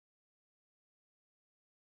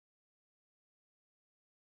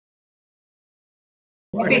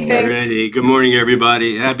Happy Alrighty. Good morning,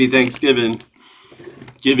 everybody. Happy Thanksgiving.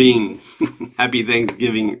 Giving. Happy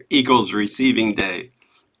Thanksgiving equals receiving day.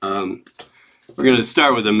 Um, we're going to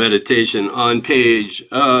start with a meditation on page in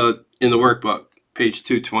the workbook, page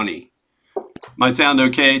 220. My sound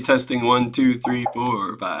okay? Testing 1, 2, 3,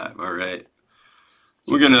 4, 5. All right.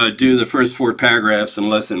 We're going to do the first four paragraphs in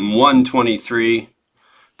lesson 123,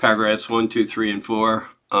 paragraphs 1, 2, 3, and 4.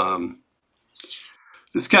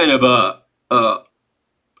 It's kind of a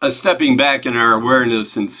stepping back in our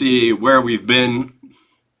awareness and see where we've been,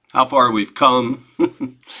 how far we've come,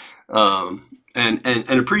 and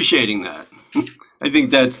appreciating that. I think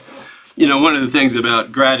that one of the things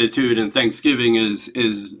about gratitude and Thanksgiving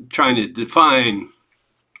is trying to define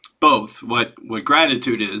both what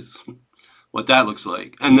gratitude is, what that looks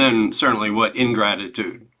like, and then certainly what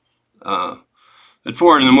ingratitude. At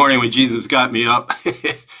 4 in the morning when Jesus got me up,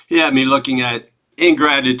 he had me looking at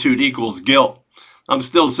ingratitude equals guilt. I'm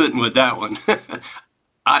still sitting with that one.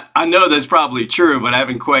 I know that's probably true, but I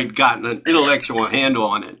haven't quite gotten an intellectual handle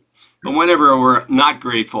on it. But whenever we're not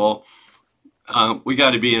grateful, we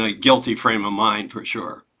got to be in a guilty frame of mind for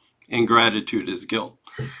sure. Ingratitude is guilt.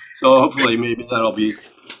 So hopefully, maybe that'll be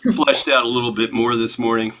fleshed out a little bit more this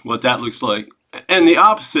morning, what that looks like. And the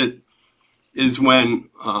opposite is when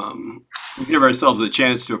we give ourselves a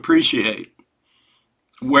chance to appreciate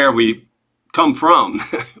where we come from,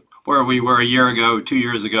 where we were a year ago, 2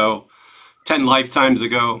 years ago, 10 lifetimes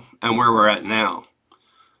ago, and where we're at now.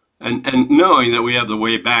 And knowing that we have the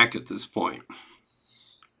way back at this point.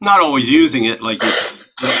 Not always using it like you said,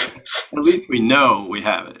 but at least we know we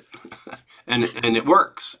have it. And it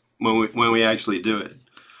works when we actually do it.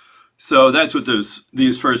 So that's what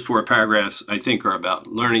these first four paragraphs I think are about,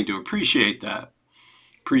 learning to appreciate that,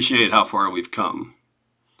 appreciate how far we've come.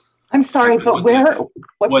 I'm sorry, but what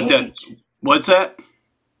What that, page? what's that?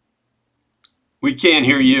 We can't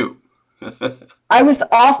hear you. I was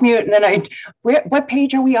off mute and then what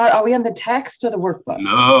page are we on? Are we on the text or the workbook?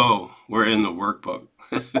 No, we're in the workbook.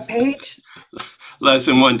 What page?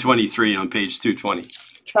 Lesson 123 on page 220.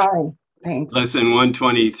 Sorry, thanks. Lesson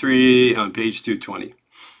 123 on page 220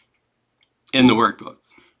 in the workbook.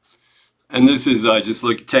 And this is just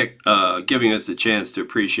giving us a chance to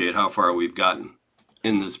appreciate how far we've gotten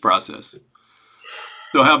in this process.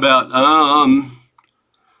 So how about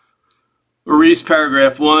Maurice,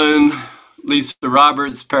 paragraph 1, Lisa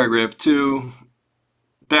Roberts, paragraph 2,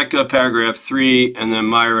 Becca, paragraph 3, and then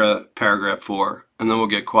Myra, paragraph 4. And then we'll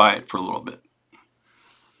get quiet for a little bit.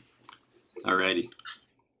 All righty.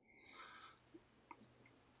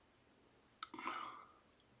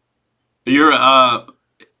 You're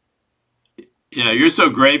you're so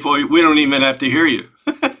grateful. We don't even have to hear you.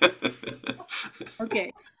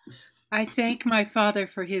 Okay. I thank my Father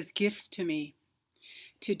for his gifts to me.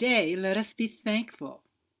 Today, let us be thankful.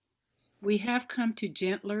 We have come to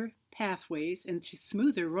gentler pathways and to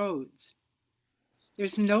smoother roads.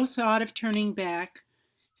 There's no thought of turning back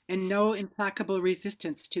and no implacable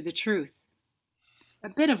resistance to the truth. A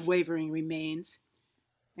bit of wavering remains,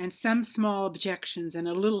 and some small objections and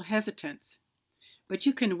a little hesitance, but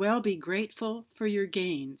you can well be grateful for your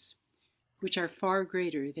gains, which are far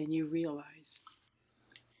greater than you realize.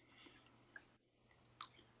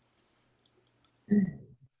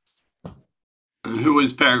 And who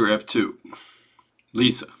was paragraph 2?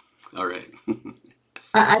 Lisa. All right.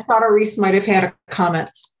 I thought Aris might have had a comment.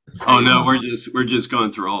 Oh no, we're just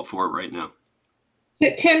going through all four right now.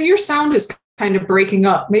 Tim, your sound is kind of breaking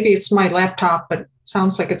up. Maybe it's my laptop, but it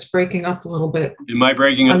sounds like it's breaking up a little bit. Am I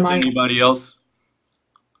breaking up anybody else?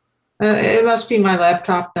 It must be my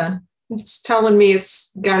laptop then. It's telling me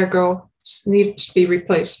it's got to go. It needs to be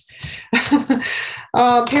replaced.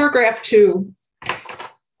 Paragraph 2.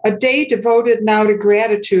 A day devoted now to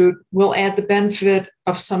gratitude will add the benefit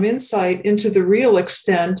of some insight into the real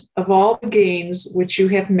extent of all the gains which you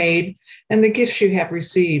have made and the gifts you have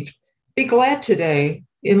received. Be glad today.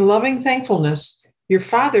 In loving thankfulness, your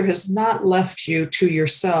Father has not left you to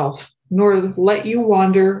yourself, nor let you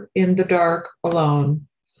wander in the dark alone.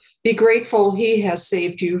 Be grateful he has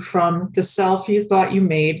saved you from the self you thought you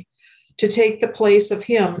made to take the place of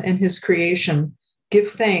him and his creation. Give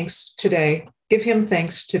thanks today. Give him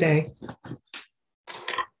thanks today.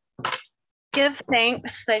 Give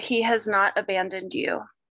thanks that he has not abandoned you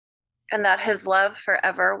and that his love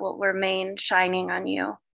forever will remain shining on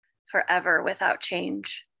you forever without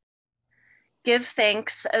change. Give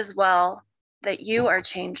thanks as well that you are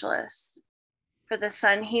changeless, for the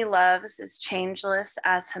Son he loves is changeless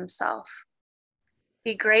as himself.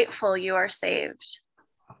 Be grateful you are saved.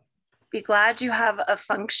 Be glad you have a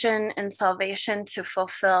function in salvation to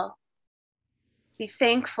fulfill. Be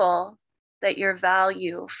thankful that your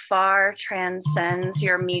value far transcends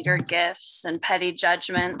your meager gifts and petty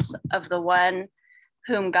judgments of the one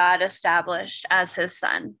whom God established as his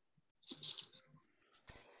son.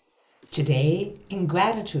 Today, in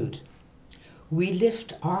gratitude, we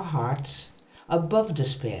lift our hearts above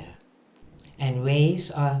despair and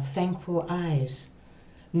raise our thankful eyes,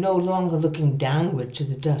 no longer looking downward to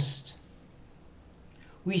the dust.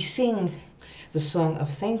 We sing the song of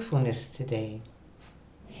thankfulness today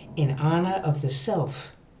in honor of the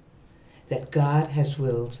self that God has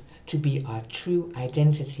willed to be our true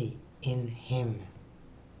identity in him.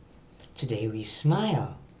 Today we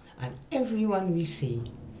smile on everyone we see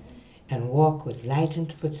and walk with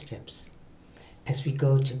lightened footsteps as we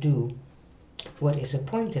go to do what is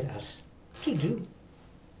appointed us to do.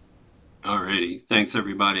 Alrighty. Thanks,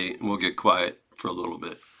 everybody. We'll get quiet for a little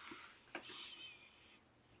bit.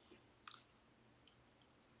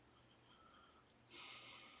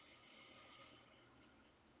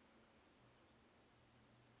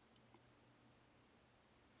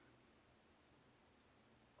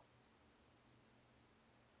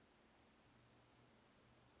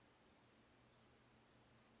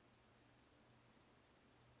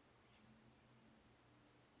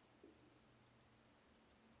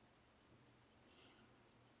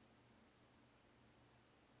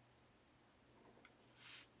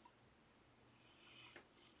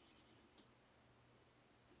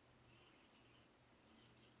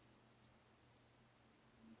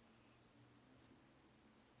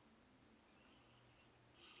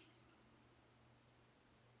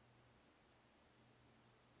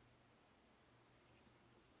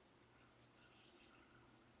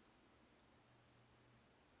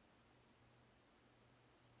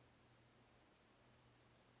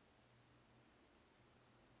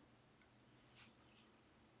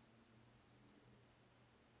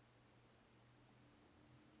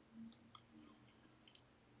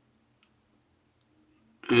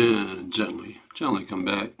 And gently come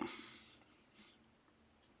back.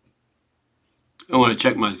 I want to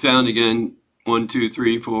check my sound again. 1, 2,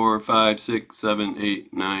 3, 4, 5, 6, 7,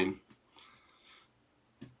 8, 9.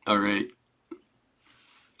 All right.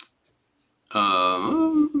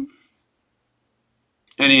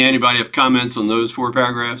 Anybody have comments on those 4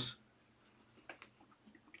 paragraphs?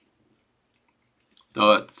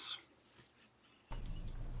 Thoughts?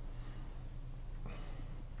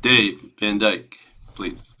 Dave Van Dyke,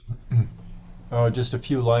 please. Oh, just a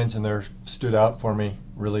few lines in there stood out for me,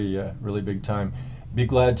 really big time. Be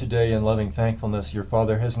glad today in loving thankfulness your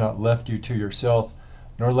Father has not left you to yourself,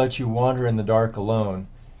 nor let you wander in the dark alone.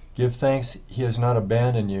 Give thanks he has not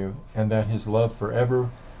abandoned you, and that his love forever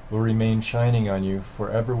will remain shining on you,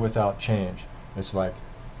 forever without change. It's like,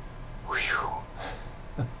 whew.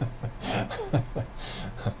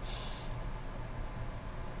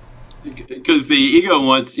 Because the ego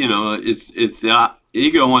wants,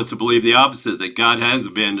 ego wants to believe the opposite, that God has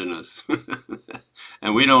abandoned us.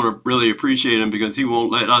 And we don't really appreciate him because he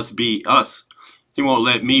won't let us be us. He won't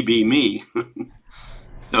let me be me.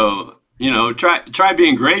 So, try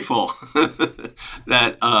being grateful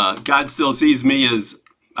that God still sees me as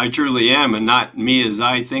I truly am and not me as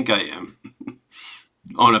I think I am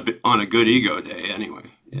on a good ego day anyway.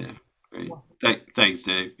 Yeah. Great. Thanks,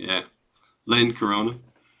 Dave. Yeah. Lynn Corona.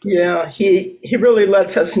 Yeah, he really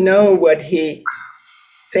lets us know what he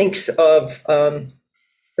thinks of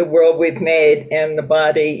the world we've made and the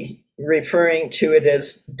body, referring to it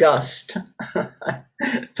as dust.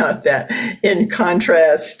 Not that, in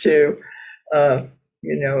contrast to,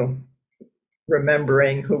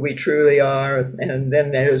 remembering who we truly are, and then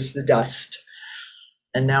there's the dust.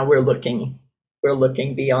 And now we're looking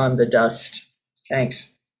beyond the dust. Thanks.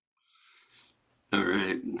 All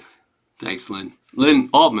right. Thanks, Lynn. Lynn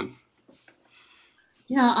Altman.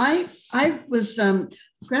 Yeah, I was,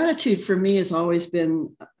 gratitude for me has always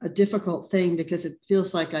been a difficult thing because it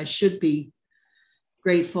feels like I should be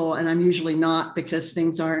grateful and I'm usually not because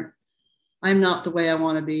I'm not the way I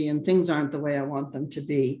want to be and things aren't the way I want them to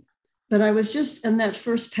be. But I was just in that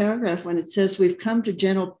first paragraph when it says we've come to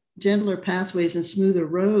gentler pathways and smoother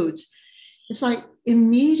roads. It's like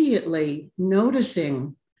immediately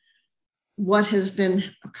noticing what has been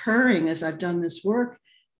occurring as I've done this work.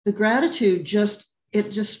 The gratitude just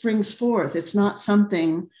springs forth. It's not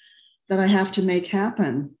something that I have to make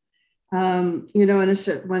happen. And it's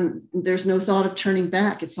when there's no thought of turning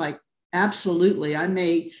back, it's like, absolutely, I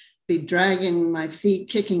may be dragging my feet,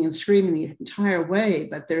 kicking and screaming the entire way,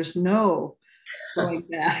 but there's no going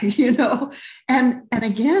back, And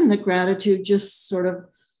again, the gratitude just sort of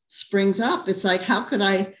springs up. It's like, how could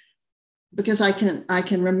I because I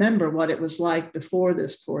can remember what it was like before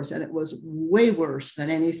this course, and it was way worse than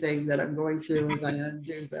anything that I'm going through as I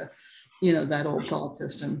undo that old thought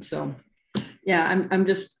system. So yeah,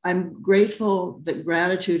 I'm grateful that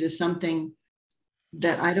gratitude is something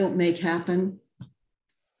that I don't make happen,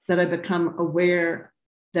 that I become aware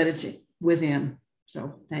that it's within.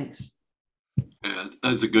 So thanks. Yeah,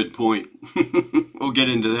 that's a good point. We'll get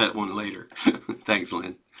into that one later. Thanks,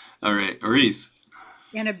 Lynn. All right, Aris.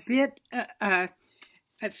 And a bit a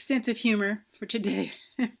sense of humor for today.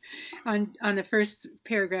 on the first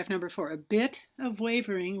paragraph, number 4, a bit of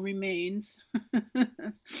wavering remains.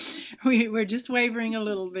 We're just wavering a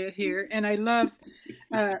little bit here, and I love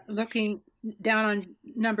looking down on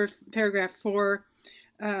paragraph 4,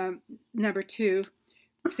 number 2,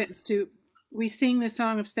 sentence 2. We sing the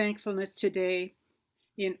song of thankfulness today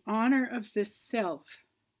in honor of the self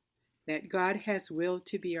that God has willed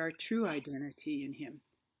to be our true identity in Him.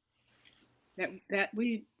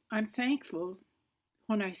 I'm thankful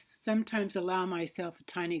when I sometimes allow myself a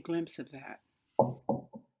tiny glimpse of that.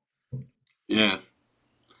 Yeah.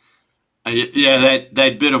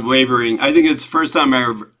 That bit of wavering. I think it's the first time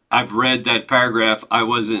I've read that paragraph. I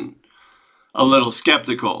wasn't a little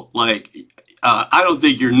skeptical. Like, I don't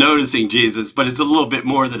think you're noticing Jesus, but it's a little bit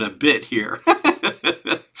more than a bit here.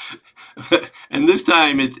 And this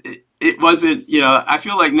time it wasn't, I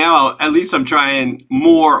feel like now at least I'm trying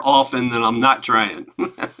more often than I'm not trying.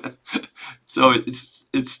 So it's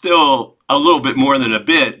still a little bit more than a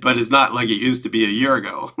bit, but it's not like it used to be a year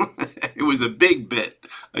ago. It was a big bit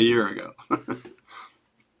a year ago.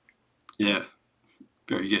 Yeah,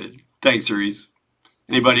 very good. Thanks, Cerise.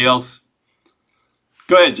 Anybody else?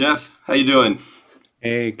 Go ahead, Jeff. How you doing?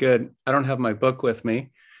 Hey, good. I don't have my book with me,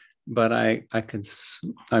 but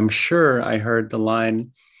I'm sure I heard the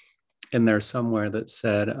line in there somewhere that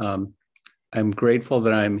said, I'm grateful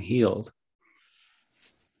that I'm healed.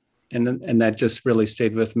 And that just really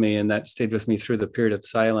stayed with me, and that stayed with me through the period of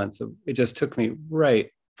silence. It just took me right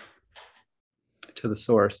to the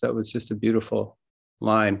source. That was just a beautiful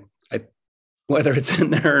line. Whether it's in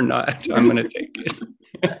there or not, I'm going to take it.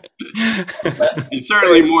 It's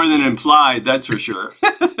certainly more than implied, that's for sure.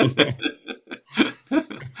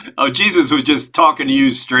 Oh, Jesus was just talking to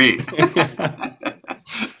you straight.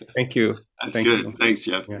 Thank you. That's good. You. Thanks,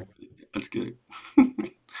 Jeff. Yeah. That's good.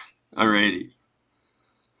 All righty.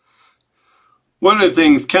 One of the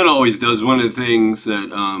things Ken always does, one of the things that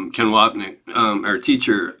Ken Wapnick, our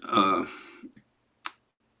teacher,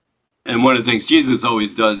 and one of the things Jesus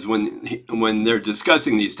always does when they're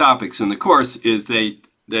discussing these topics in the course is they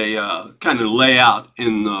kind of lay out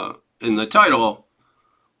in the title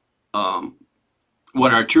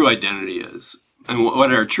what our true identity is and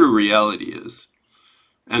what our true reality is.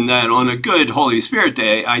 And that on a good Holy Spirit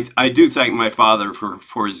day, I do thank my Father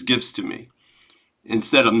for his gifts to me,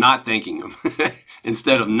 instead of not thanking him,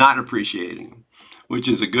 instead of not appreciating him, which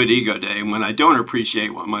is a good ego day when I don't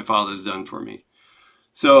appreciate what my Father's done for me.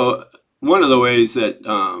 So one of the ways that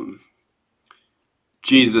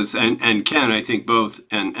Jesus and Ken, I think both,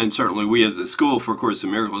 and certainly we as the School for Course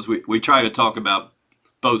in Miracles, we try to talk about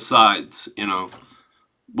both sides,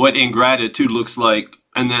 what ingratitude looks like,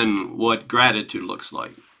 and then what gratitude looks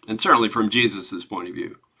like, and certainly from Jesus's point of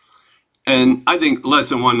view. And I think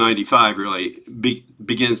lesson 195 really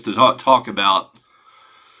begins to talk about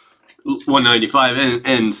 195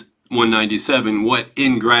 and 197, what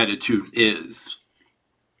ingratitude is.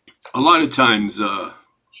 A lot of times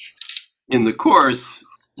in the course,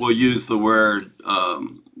 we'll use the word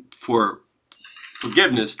for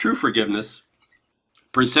forgiveness, true forgiveness,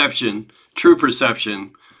 perception, true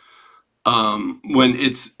perception.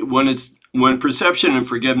 When perception and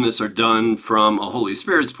forgiveness are done from a Holy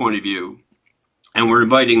Spirit's point of view, and we're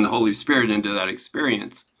inviting the Holy Spirit into that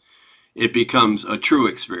experience, it becomes a true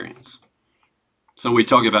experience. So we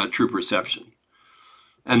talk about true perception.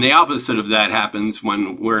 And the opposite of that happens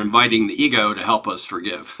when we're inviting the ego to help us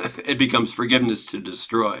forgive. It becomes forgiveness to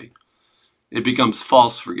destroy. It becomes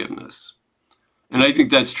false forgiveness. And I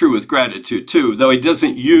think that's true with gratitude too, though he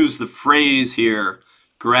doesn't use the phrase here,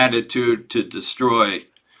 gratitude to destroy.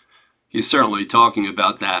 He's certainly talking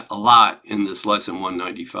about that a lot in this lesson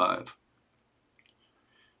 195.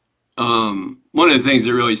 One of the things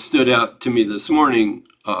that really stood out to me this morning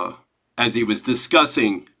as he was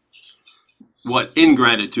discussing what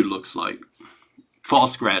ingratitude looks like,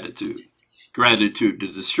 false gratitude, gratitude to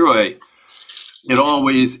destroy, it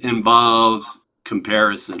always involves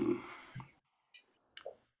comparison.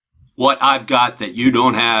 What I've got that you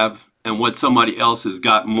don't have, and what somebody else has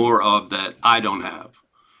got more of that I don't have.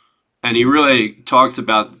 And he really talks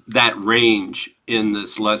about that range in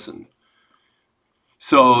this lesson.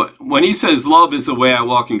 So when he says love is the way I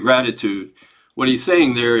walk in gratitude, what he's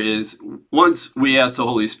saying there is once we ask the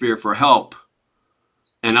Holy Spirit for help,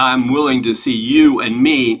 and I'm willing to see you and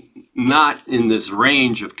me not in this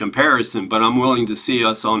range of comparison, but I'm willing to see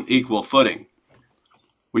us on equal footing.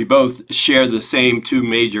 We both share the same two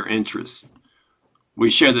major interests. We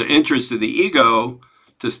share the interest of the ego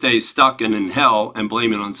to stay stuck and in hell and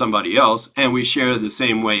blame it on somebody else, and we share the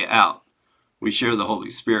same way out. We share the Holy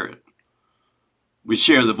Spirit. We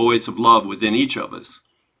share the voice of love within each of us.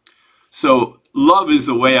 So love is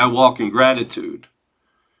the way I walk in gratitude.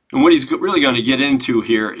 And what he's really going to get into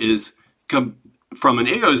here is, from an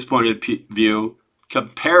ego's point of view,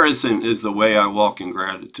 comparison is the way I walk in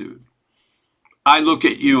gratitude. I look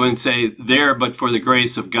at you and say, there, but for the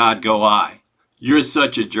grace of God go I. You're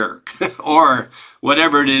such a jerk. Or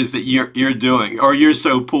whatever it is that you're doing. Or you're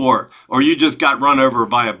so poor. Or you just got run over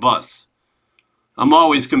by a bus. I'm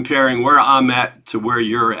always comparing where I'm at to where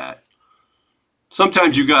you're at.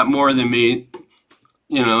 Sometimes you got more than me,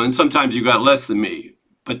 and sometimes you got less than me.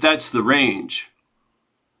 But that's the range.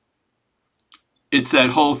 It's that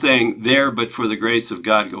whole thing, there, but for the grace of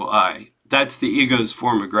God go I. That's the ego's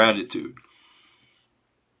form of gratitude.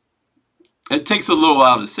 It takes a little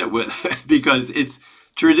while to sit with because it's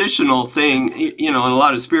traditional thing, in a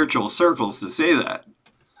lot of spiritual circles to say that.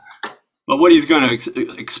 But what he's going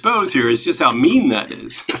to expose here is just how mean that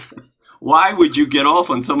is. Why would you get off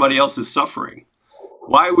on somebody else's suffering?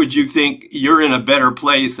 Why would you think you're in a better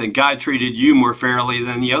place and God treated you more fairly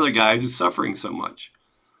than the other guy who's suffering so much?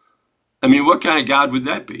 I mean, what kind of God would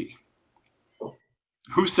that be?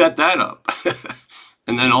 Who set that up?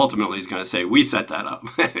 And then ultimately he's going to say, we set that up.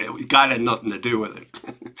 God had nothing to do with it.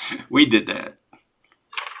 We did that.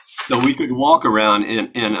 So we could walk around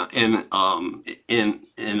in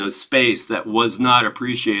a space that was not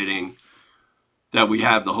appreciating that we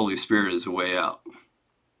have the Holy Spirit as a way out.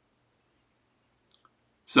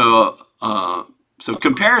 So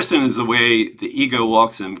comparison is the way the ego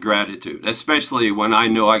walks in gratitude, especially when I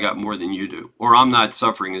know I got more than you do, or I'm not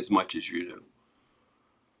suffering as much as you do.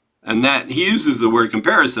 And that he uses the word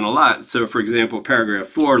comparison a lot. So for example, paragraph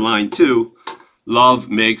 4, line 2, love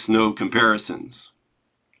makes no comparisons.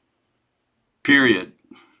 Period.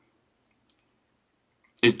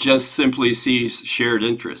 It just simply sees shared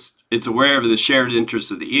interest. It's aware of the shared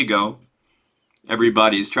interest of the ego.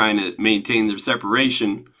 Everybody's trying to maintain their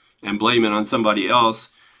separation and blame it on somebody else.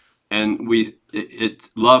 And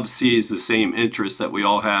love sees the same interest that we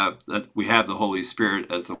all have, that we have the Holy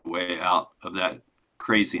Spirit as the way out of that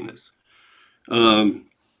craziness.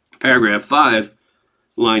 Paragraph 5,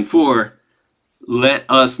 line 4, let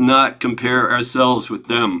us not compare ourselves with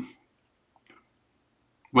them.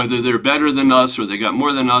 Whether they're better than us, or they got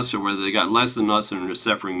more than us, or whether they got less than us and are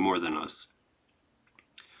suffering more than us.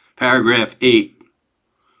 Paragraph 8,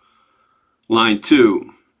 line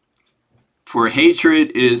 2, for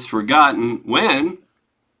hatred is forgotten when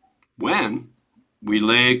we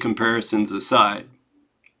lay comparisons aside.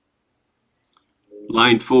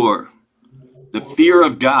 Line 4, the fear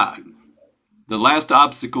of God, the last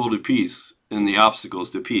obstacle to peace and the obstacles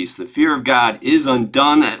to peace, the fear of God is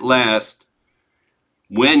undone at last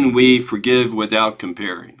when we forgive without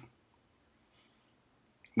comparing.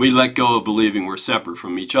 We let go of believing we're separate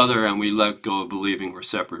from each other, and we let go of believing we're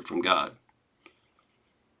separate from God.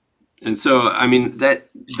 And so, I mean, that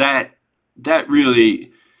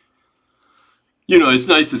really, it's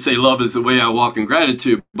nice to say love is the way I walk in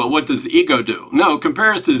gratitude, but what does the ego do? No,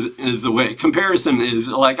 comparison is the way. Comparison is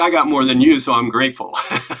like, I got more than you, so I'm grateful.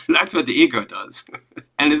 That's what the ego does.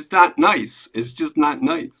 And it's not nice. It's just not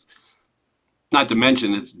nice. Not to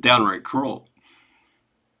mention, it's downright cruel.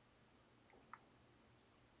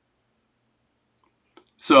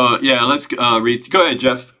 So, yeah, let's read. Go ahead,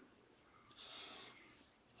 Jeff.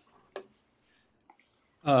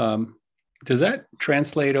 Does that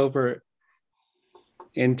translate over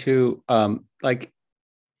into I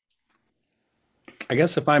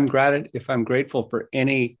guess if I'm grateful for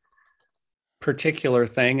any particular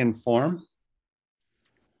thing and form,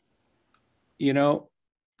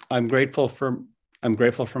 I'm grateful for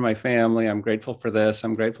my family, I'm grateful for this,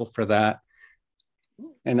 I'm grateful for that.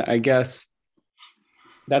 And I guess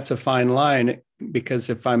that's a fine line, because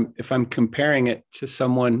if I'm comparing it to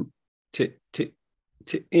someone, to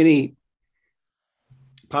any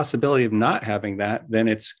possibility of not having that, then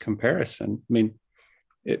it's comparison. I mean,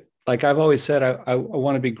 like I've always said, I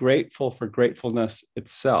want to be grateful for gratefulness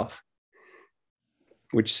itself,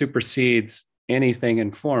 which supersedes anything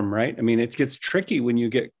in form, right? I mean, it gets tricky when you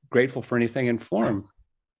get grateful for anything in form.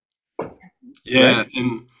 Yeah, right?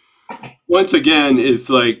 And once again, it's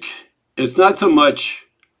like, it's not so much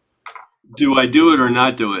do I do it or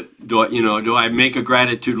not do it? Do I make a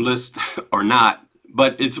gratitude list or not?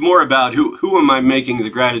 But it's more about who am I making the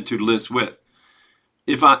gratitude list with?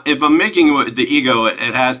 If I'm making it with the ego, it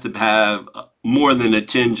has to have more than a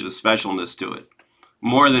tinge of specialness to it,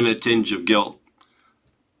 more than a tinge of guilt,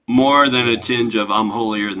 more than a tinge of I'm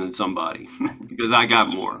holier than somebody because I got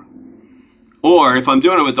more. Or if I'm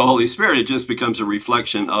doing it with the Holy Spirit, it just becomes a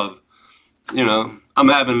reflection of, I'm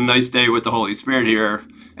having a nice day with the Holy Spirit here,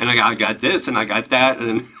 and I got this and I got that,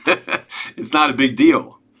 and it's not a big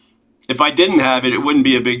deal. If I didn't have it, it wouldn't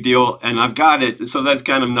be a big deal, and I've got it, so that's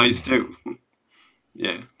kind of nice too.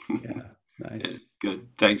 Yeah. Yeah, nice. Yeah, good.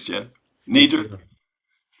 Thanks, Jeff. Nidra?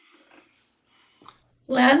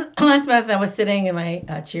 Last month I was sitting in my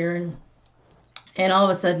chair and all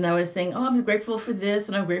of a sudden I was saying, oh, I'm grateful for this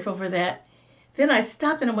and I'm grateful for that. Then I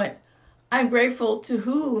stopped and I went, I'm grateful to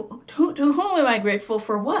who? To whom am I grateful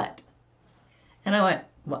for what? And I went,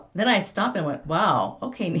 well, then I stopped and went, wow,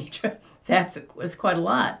 okay, Nidra, that's quite a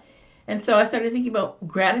lot. And so I started thinking about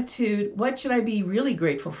gratitude. What should I be really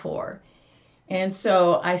grateful for? And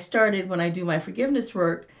so I started, when I do my forgiveness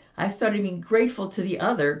work, I started being grateful to the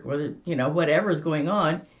other, whether, whatever's going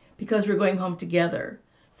on, because we're going home together.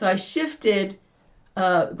 So I shifted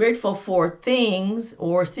grateful for things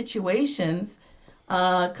or situations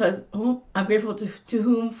because I'm grateful to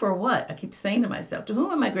whom for what? I keep saying to myself, to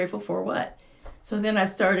whom am I grateful for what? So then I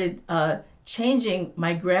started changing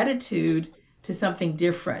my gratitude to something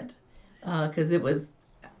different because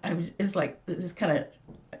it's like, this kind of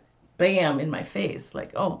bam in my face,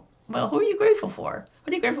 like, oh, well, who are you grateful for?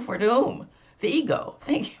 What are you grateful for? To whom? The ego.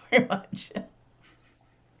 Thank you very much.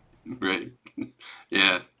 Right.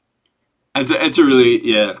 Yeah. It's a really,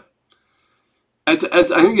 yeah. I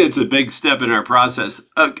think it's a big step in our process.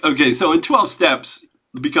 Okay, so in 12 steps,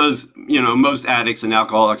 because, most addicts and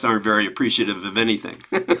alcoholics aren't very appreciative of anything,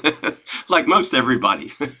 like most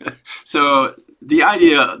everybody. So the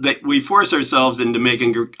idea that we force ourselves into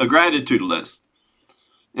making a gratitude list.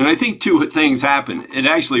 And I think two things happen. It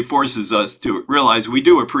actually forces us to realize we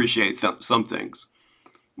do appreciate some things.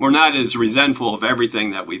 We're not as resentful of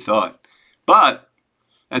everything that we thought. But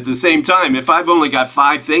at the same time, if I've only got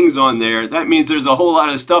 5 things on there, that means there's a whole lot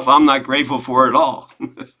of stuff I'm not grateful for at all.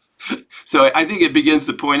 So I think it begins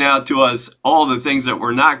to point out to us all the things that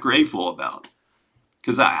we're not grateful about.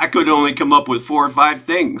 Because I could only come up with 4 or 5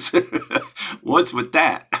 things. What's with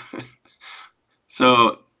that?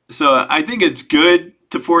 So I think it's good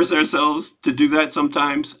to force ourselves to do that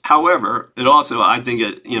sometimes. However, it also, I think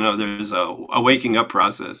there's a waking up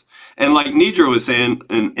process. And like Nidra was saying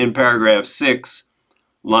in paragraph 6,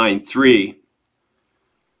 line 3,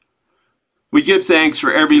 we give thanks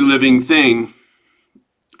for every living thing,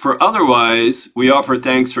 for otherwise we offer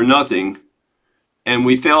thanks for nothing, and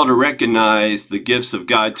we fail to recognize the gifts of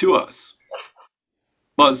God to us.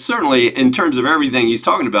 Well, certainly in terms of everything he's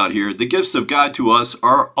talking about here, the gifts of God to us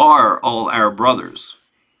are all our brothers.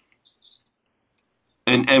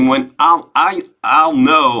 And when I'll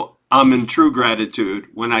know I'm in true gratitude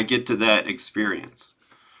when I get to that experience,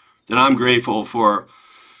 that I'm grateful for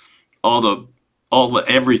all the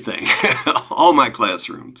everything, all my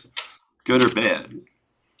classrooms, good or bad.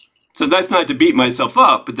 So that's not to beat myself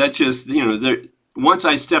up, but that's just, once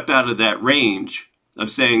I step out of that range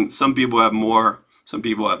of saying some people have more, some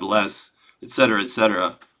people have less, et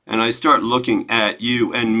cetera, and I start looking at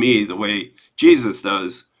you and me the way Jesus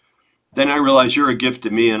does, then I realize you're a gift to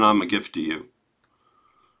me and I'm a gift to you.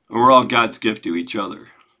 And we're all God's gift to each other.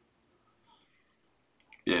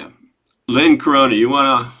 Yeah. Lynn Corona, you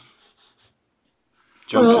want to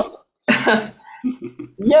jump in?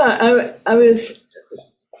 Yeah, I was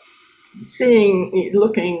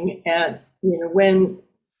looking at,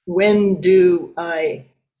 when do I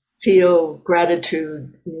feel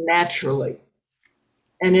gratitude naturally?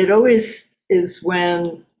 And it always is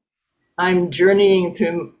when I'm journeying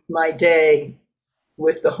through my day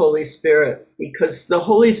with the Holy Spirit, because the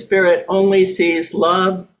Holy Spirit only sees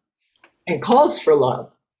love and calls for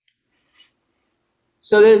love.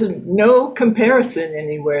 So there's no comparison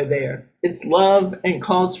anywhere there. It's love and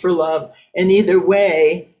calls for love. And either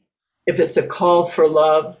way, if it's a call for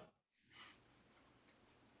love,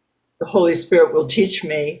 the Holy Spirit will teach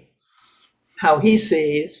me how he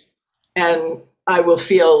sees, and I will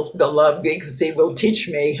feel the love because he will teach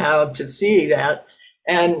me how to see that.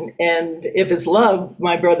 And if it's love,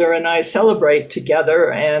 my brother and I celebrate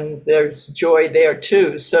together, and there's joy there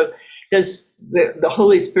too. So the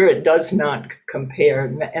Holy Spirit does not compare,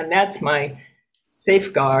 and that's my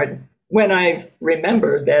safeguard when I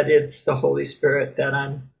remember that it's the Holy Spirit that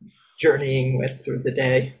I'm journeying with through the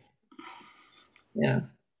day. Yeah.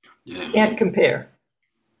 Can't compare.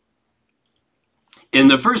 in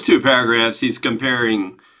the first two paragraphs, he's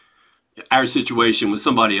comparing our situation with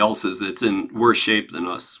somebody else's that's in worse shape than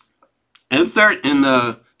us. And in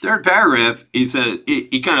the third paragraph, he said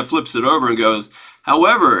he kind of flips it over and goes,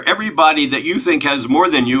 however, everybody that you think has more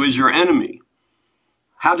than you is your enemy.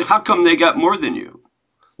 How come they got more than you?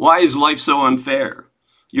 Why is life so unfair?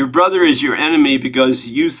 Your brother is your enemy because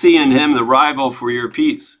you see in him the rival for your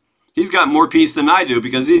peace. He's got more peace than I do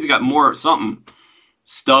because he's got more something,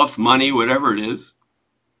 stuff, money, whatever it is.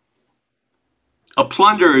 A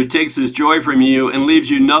plunderer takes his joy from you and leaves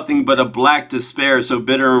you nothing but a black despair, so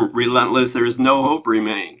bitter and relentless there is no hope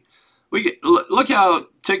remaining. Look how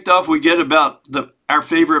ticked off we get about our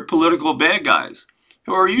favorite political bad guys,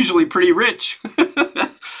 who are usually pretty rich.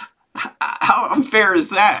 How unfair is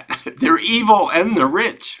that? They're evil and they're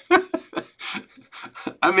rich.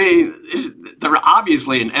 I mean, they're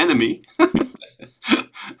obviously an enemy.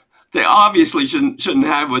 They obviously shouldn't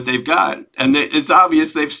have what they've got, and it's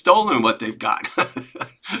obvious they've stolen what they've got.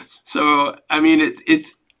 So, I mean,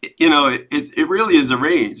 it really is a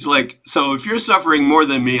range. Like, so if you're suffering more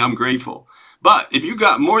than me, I'm grateful. But if you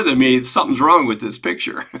got more than me, something's wrong with this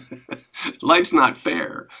picture. Life's not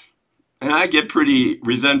fair. And I get pretty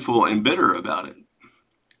resentful and bitter about it,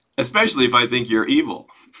 especially if I think you're evil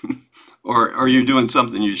or you're doing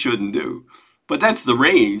something you shouldn't do. But that's the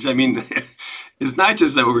range. I mean, it's not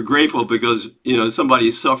just that we're grateful because,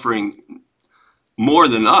 somebody's suffering more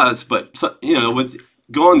than us, but, with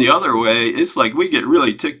going the other way, it's like we get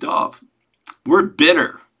really ticked off. We're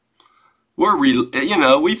bitter.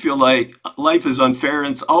 We feel like life is unfair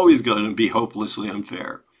and it's always going to be hopelessly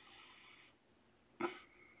unfair.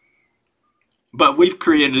 But we've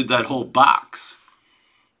created that whole box.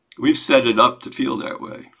 We've set it up to feel that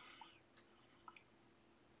way.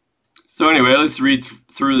 So anyway, let's read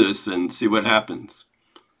through this and see what happens.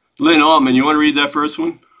 Lynn Altman, you want to read that first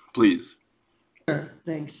one? Please. Sure,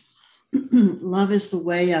 thanks. Love is the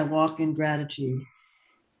way I walk in gratitude.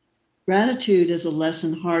 Gratitude is a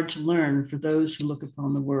lesson hard to learn for those who look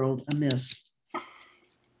upon the world amiss.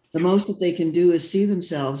 The most that they can do is see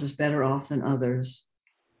themselves as better off than others.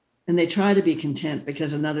 And they try to be content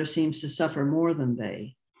because another seems to suffer more than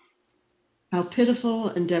they. How pitiful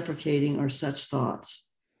and deprecating are such thoughts.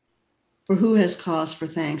 For who has cause for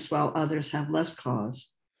thanks while others have less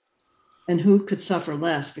cause? And who could suffer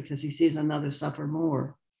less because he sees another suffer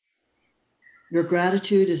more? Your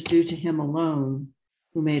gratitude is due to him alone,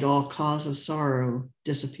 who made all cause of sorrow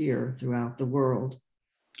disappear throughout the world.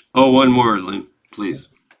 Oh, one more, Lynn, please.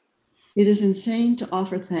 It is insane to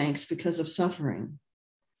offer thanks because of suffering,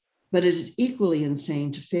 but it is equally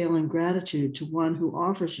insane to fail in gratitude to one who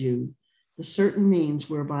offers you the certain means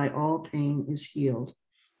whereby all pain is healed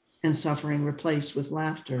and suffering replaced with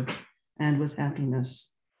laughter and with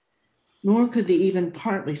happiness. Nor could the even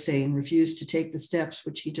partly sane refuse to take the steps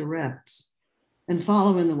which he directs and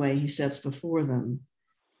follow in the way he sets before them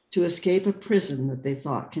to escape a prison that they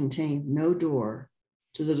thought contained no door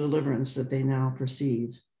to the deliverance that they now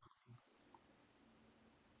perceive.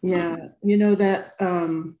 Yeah,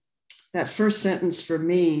 that first sentence for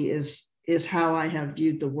me is how I have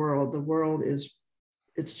viewed the world. The world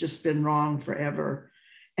it's just been wrong forever.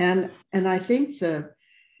 And I think the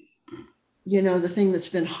thing that's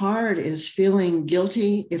been hard is feeling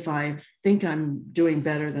guilty if I think I'm doing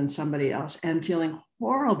better than somebody else, and feeling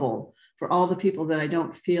horrible for all the people that I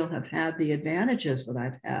don't feel have had the advantages that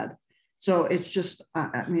I've had. So it's just,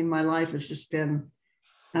 my life has just been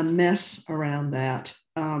a mess around that.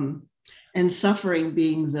 And suffering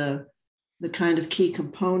being the kind of key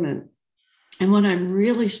component. And what I'm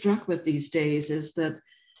really struck with these days is that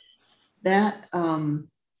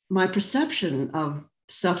my perception of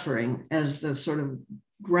suffering as the sort of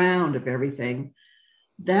ground of everything,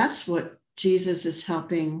 that's what Jesus is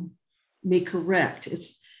helping me correct.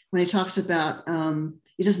 It's when he talks about,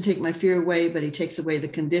 he doesn't take my fear away, but he takes away the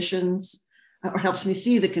conditions, or helps me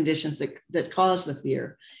see the conditions that cause the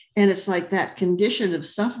fear. And it's like that condition of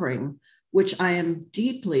suffering, which I am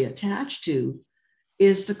deeply attached to,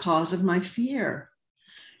 is the cause of my fear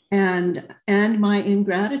and my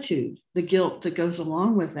ingratitude, the guilt that goes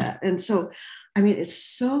along with that. And so, it's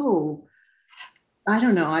so, I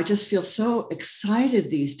don't know, I just feel so excited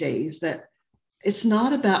these days that it's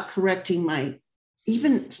not about correcting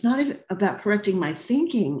it's not even about correcting my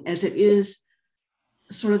thinking as it is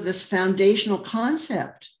sort of this foundational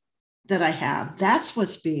concept that I have. That's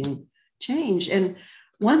what's being changed. And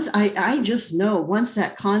once I just know, once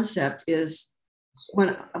that concept is,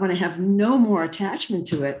 when I have no more attachment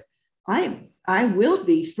to it, I will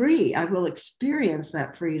be free. I will experience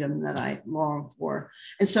that freedom that I long for.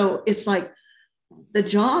 And so it's like the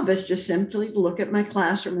job is just simply to look at my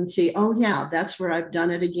classroom and see, oh yeah, that's where I've done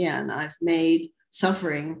it again. I've made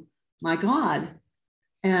suffering my God.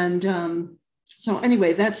 And so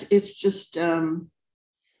anyway, it's just,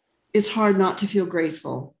 it's hard not to feel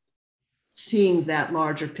grateful seeing that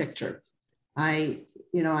larger picture. I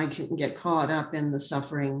can get caught up in the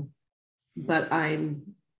suffering, but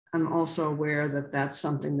I'm also aware that that's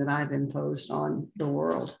something that I've imposed on the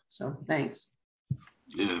world. So thanks.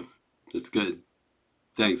 Yeah, that's good.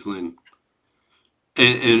 Thanks, Lynn.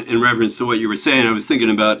 And in reference to what you were saying, I was thinking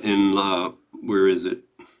about in, where is it?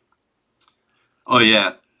 Oh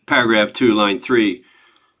yeah, paragraph 2, line 3.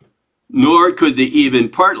 Nor could the even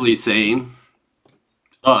partly sane,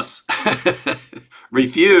 us,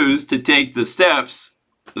 refuse to take the steps,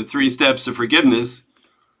 the 3 steps of forgiveness,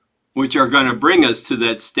 which are going to bring us to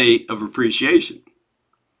that state of appreciation.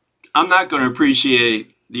 I'm not going to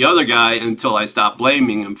appreciate the other guy until I stop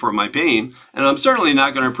blaming him for my pain. And I'm certainly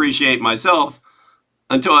not going to appreciate myself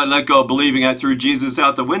until I let go of believing I threw Jesus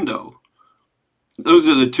out the window. Those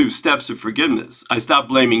are the 2 steps of forgiveness. I stop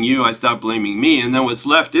blaming you, I stop blaming me, and then what's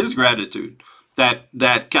left is gratitude.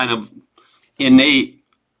 That kind of innate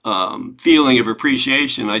feeling of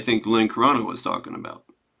appreciation I think Lynn Corona was talking about.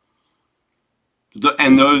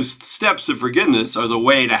 And those steps of forgiveness are the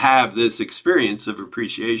way to have this experience of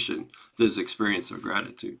appreciation, this experience of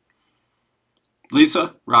gratitude.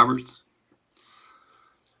 Lisa Roberts.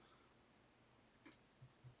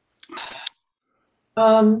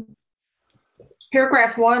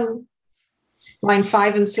 Paragraph 1, line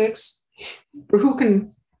 5 and 6.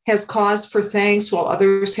 Who has cause for thanks while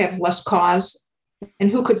others have less cause?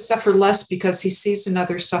 And who could suffer less because he sees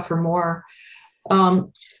another suffer more?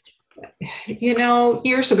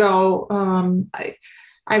 Years ago,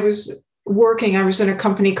 I was working, I was in a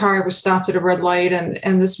company car, I was stopped at a red light,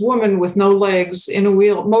 and this woman with no legs in a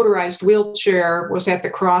motorized wheelchair was at the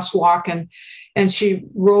crosswalk, and she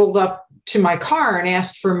rolled up to my car and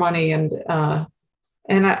asked for money, and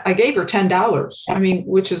I gave her $10. I mean,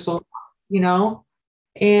 which is,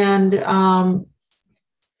 and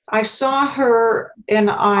I saw her, and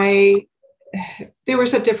there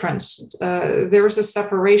was a difference. There was a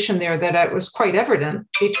separation there that was quite evident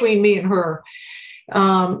between me and her.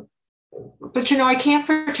 But I can't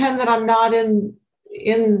pretend that I'm not in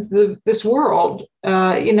this world.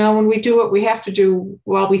 When we do what we have to do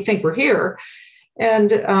while we think we're here. And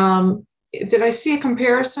did I see a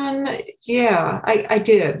comparison? Yeah, I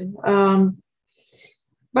did.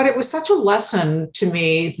 But it was such a lesson to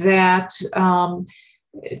me that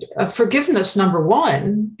forgiveness, number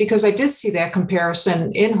one, because I did see that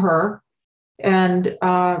comparison in her. And,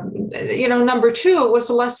 number two, it was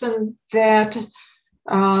a lesson that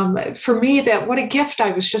for me, that what a gift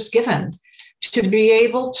I was just given to be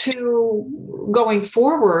able to, going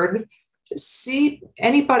forward, see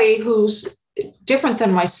anybody who's different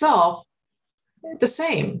than myself the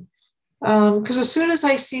same. Because as soon as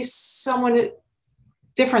I see someone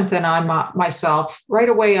different than I'm myself, right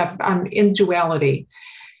away I'm in duality.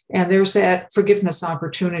 And there's that forgiveness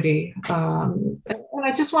opportunity. And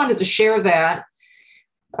I just wanted to share that,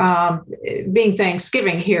 being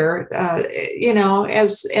Thanksgiving here,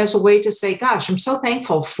 as a way to say, gosh, I'm so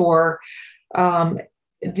thankful for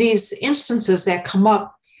these instances that come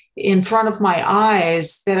up in front of my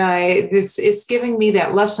eyes that it's giving me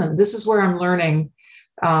that lesson. This is where I'm learning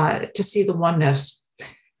to see the oneness.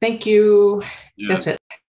 Thank you. Yeah, that's it.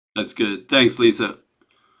 That's good. Thanks, Lisa.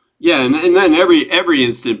 Yeah, and then every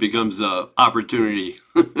instant becomes an opportunity.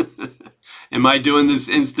 Am I doing this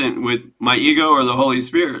instant with my ego or the Holy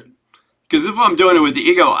Spirit? Because if I'm doing it with the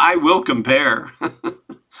ego, I will compare,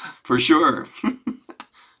 for sure.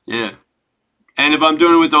 Yeah. And if I'm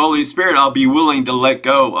doing it with the Holy Spirit, I'll be willing to let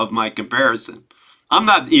go of my comparison. I'm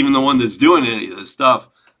not even the one that's doing any of this stuff.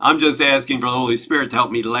 I'm just asking for the Holy Spirit to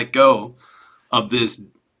help me let go of this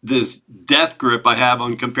death grip I have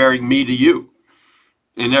on comparing me to you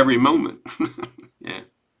in every moment. Yeah.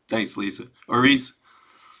 Thanks, Lisa. Maurice?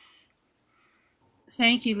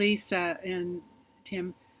 Thank you, Lisa and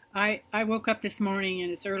Tim. I woke up this morning,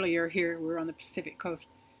 and it's earlier here. We're on the Pacific Coast.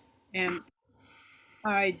 And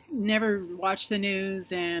I never watch the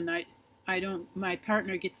news, and I don't, my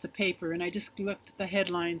partner gets the paper, and I just looked at the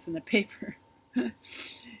headlines in the paper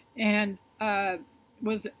and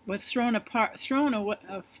was thrown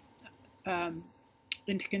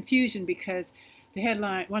into confusion because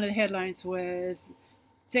one of the headlines was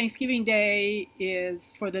Thanksgiving Day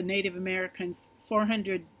is for the Native Americans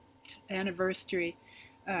 400th anniversary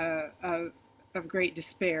of Great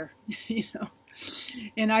Despair,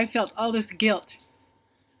 and I felt all this guilt.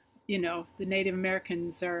 The Native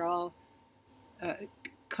Americans are all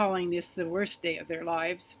calling this the worst day of their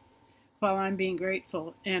lives while I'm being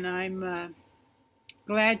grateful. And I'm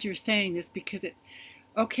glad you're saying this because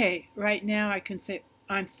okay, right now I can say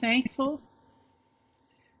I'm thankful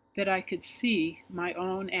that I could see my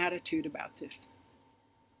own attitude about this,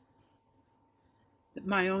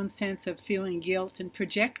 my own sense of feeling guilt and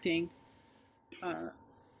projecting,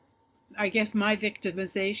 I guess, my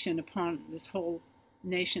victimization upon this whole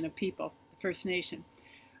nation of people, the First Nation.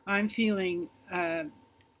 I'm feeling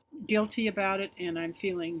guilty about it, and I'm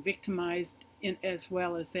feeling victimized as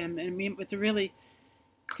well as them. And I mean, it's a really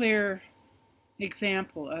clear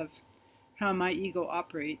example of how my ego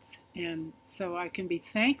operates. And so I can be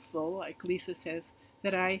thankful, like Lisa says,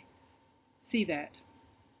 that I see that.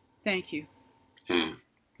 Thank you. Yeah,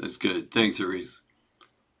 that's good. Thanks, Aris.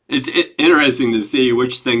 It's interesting to see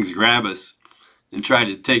which things grab us and try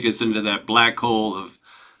to take us into that black hole of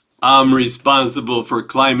I'm responsible for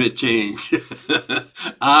climate change.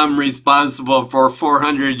 I'm responsible for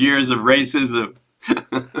 400 years of racism.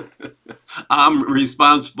 I'm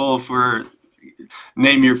responsible for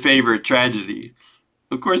name your favorite tragedy.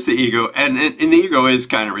 Of course, the ego, and the ego is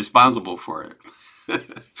kind of responsible for it.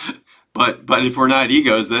 but if we're not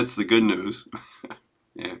egos, that's the good news.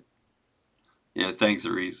 Yeah. Yeah. Thanks,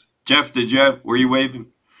 Aris. Jeff, were you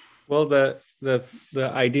waving? Well, the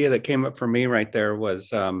idea that came up for me right there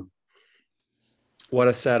was what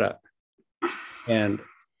a setup, and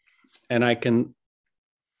I can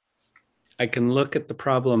look at the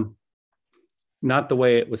problem not the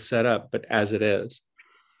way it was set up, but as it is.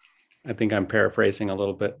 I think I'm paraphrasing a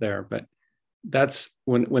little bit there, but that's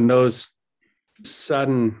when those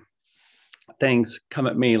sudden things come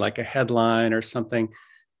at me like a headline or something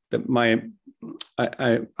that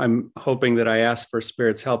I'm hoping that I ask for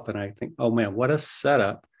Spirit's help, and I think, oh man, what a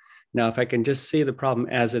setup. Now, if I can just see the problem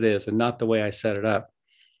as it is and not the way I set it up.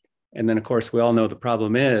 And then, of course, we all know the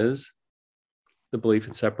problem is the belief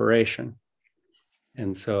in separation.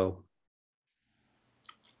 And so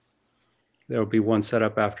there will be one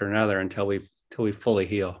setup after another until we fully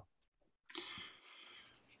heal.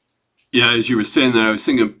 Yeah, as you were saying that, I was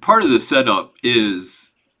thinking part of the setup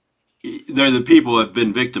is they're the people who have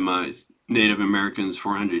been victimized. Native Americans,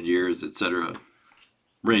 400 years, etc.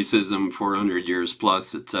 Racism, 400 years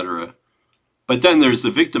plus, etc. But then there's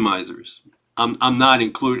the victimizers. I'm not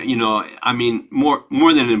including, I mean, more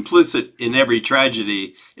than implicit in every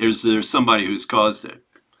tragedy is there's somebody who's caused it.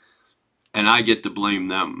 And I get to blame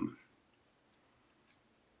them.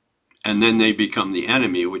 And then they become the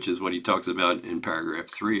enemy, which is what he talks about in paragraph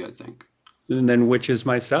 3, I think. And then which is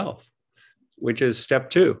myself, which is step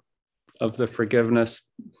 2 of the forgiveness.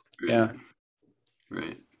 Yeah.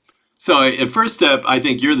 Right. So at first step, I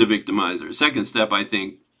think you're the victimizer. Second step, I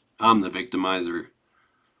think I'm the victimizer.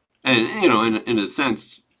 And, in a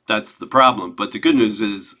sense, that's the problem. But the good news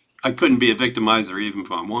is I couldn't be a victimizer even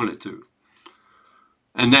if I wanted to.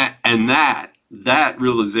 And that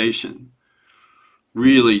realization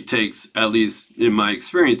really takes, at least in my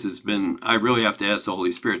experience, I really have to ask the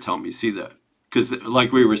Holy Spirit to help me see that. Because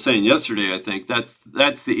like we were saying yesterday, I think that's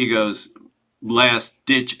the ego's last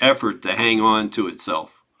ditch effort to hang on to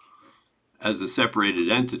itself as a separated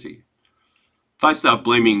entity. If I stop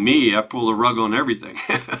blaming me, I pull the rug on everything.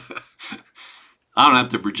 I don't have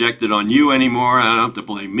to project it on you anymore. I don't have to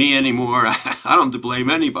blame me anymore. I don't have to blame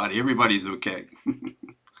anybody. Everybody's okay.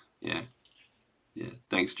 Yeah.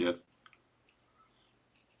 Thanks, Jeff.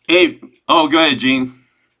 Hey, go ahead, Gene.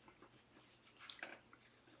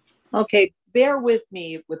 Okay, bear with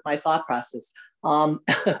me with my thought process.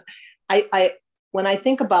 I when I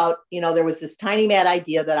think about, there was this tiny mad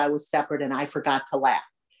idea that I was separate and I forgot to laugh.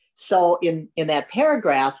 So in that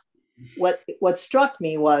paragraph, what struck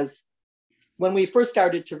me was when we first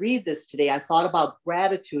started to read this today, I thought about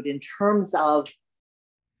gratitude in terms of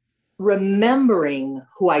remembering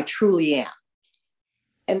who I truly am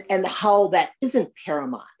and how that isn't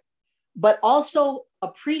paramount, but also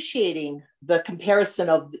appreciating the comparison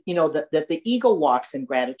of, that the ego walks in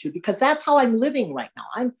gratitude, because that's how I'm living right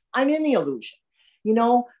now. I'm in the illusion,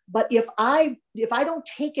 but if I don't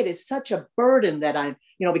take it as such a burden that I'm,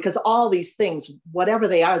 because all these things, whatever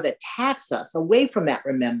they are that tax us away from that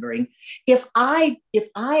remembering, if I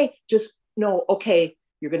just know, okay,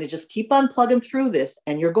 you're going to just keep on plugging through this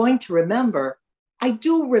and you're going to remember, I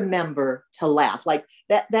do remember to laugh. Like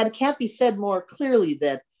that can't be said more clearly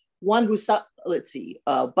that one who,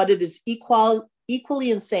 but it is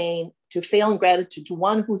equally insane to fail in gratitude to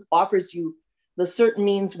one who offers you the certain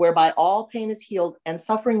means whereby all pain is healed and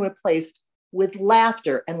suffering replaced with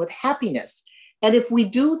laughter and with happiness. And if we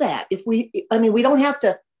do that, we don't have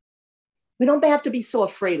to be so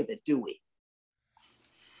afraid of it, do we?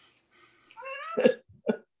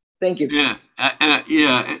 Thank you. Yeah,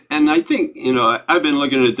 and I think I've been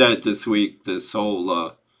looking at that this week. This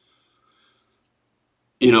whole,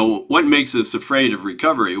 what makes us afraid of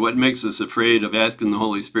recovery? What makes us afraid of asking the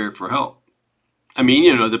Holy Spirit for help? I mean,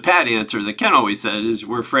 the pat answer that Ken always said is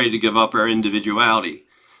we're afraid to give up our individuality.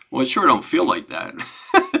 Well, it sure don't feel like that.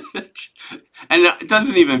 And it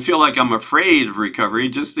doesn't even feel like I'm afraid of recovery.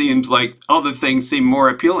 It just seems like other things seem more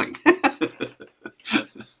appealing.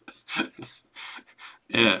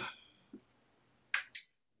 Yeah.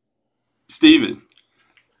 Stephen.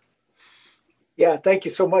 Yeah, thank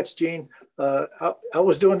you so much, Gene. I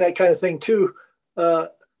was doing that kind of thing too.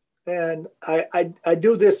 And I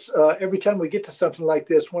do this every time we get to something like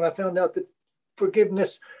this. When I found out that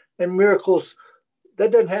forgiveness and miracles,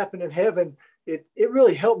 that doesn't happen in heaven, it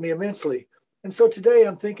really helped me immensely. And so today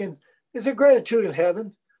I'm thinking, is there gratitude in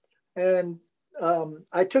heaven? And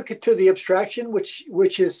I took it to the abstraction,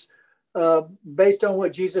 which is based on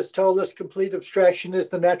what Jesus told us. Complete abstraction is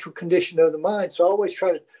the natural condition of the mind. So I always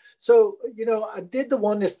try to. So I did the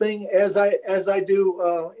oneness thing as I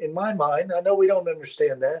do in my mind. I know we don't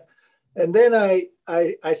understand that. And then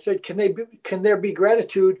I said, can there be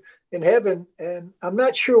gratitude in heaven? And I'm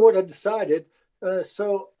not sure what I decided.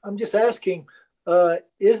 So I'm just asking,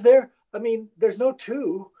 is there? I mean, there's no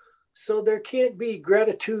to, so there can't be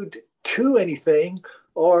gratitude to anything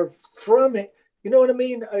or from it. You know what I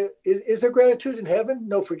mean? Is there gratitude in heaven?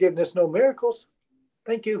 No forgiveness, no miracles.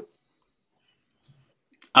 Thank you.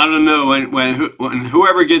 I don't know. When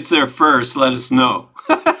whoever gets there first, let us know.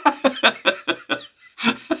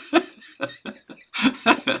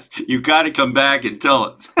 You got to come back and tell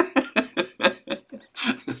us.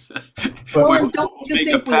 Well, and don't you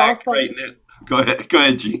think we also? Right now. Go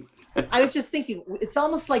ahead, Gene. I was just thinking, it's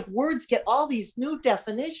almost like words get all these new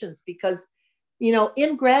definitions because,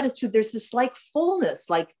 in gratitude, there's this like fullness,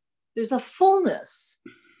 like there's a fullness.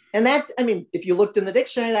 And that, I mean, if you looked in the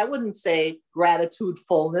dictionary, that wouldn't say gratitude,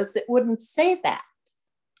 fullness. It wouldn't say that,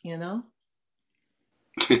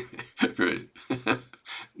 Right.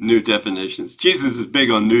 New definitions. Jesus is big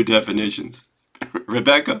on new definitions.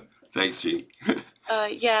 Rebecca? Thanks, Gene.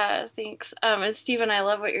 Yeah, thanks. And Stephen, I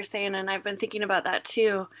love what you're saying, and I've been thinking about that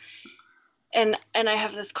too. And I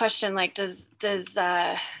have this question: like, does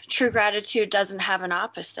true gratitude doesn't have an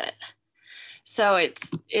opposite? So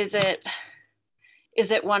is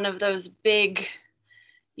it one of those big,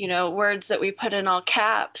 words that we put in all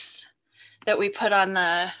caps that we put on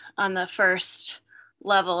the first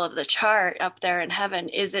level of the chart up there in heaven?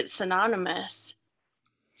 Is it synonymous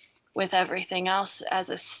with everything else as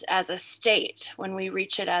a state when we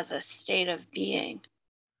reach it as a state of being?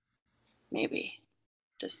 Maybe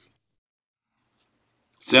just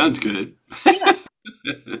sounds good. Yeah.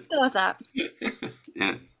 Let's go with that.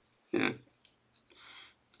 Yeah.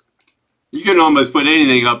 You can almost put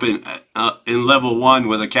anything up in level 1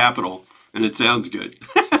 with a capital, and it sounds good.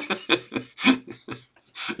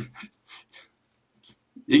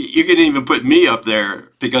 You can even put me up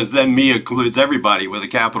there because then me includes everybody with a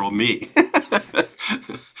capital me.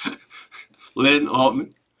 Lynn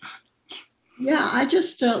Altman. Yeah, I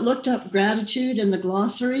just looked up gratitude in the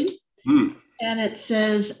glossary, and it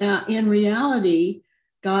says, in reality,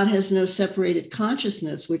 God has no separated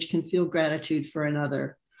consciousness which can feel gratitude for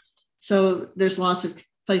another. So there's lots of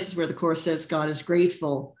places where the Course says God is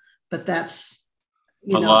grateful, but that's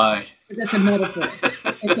a lie. That's a metaphor.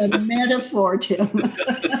 It's a metaphor, Tim.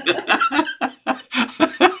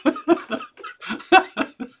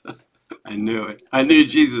 I knew it. I knew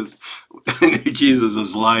Jesus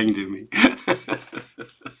was lying to me.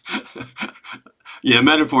 Yeah,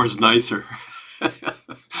 metaphor is nicer.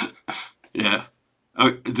 Yeah.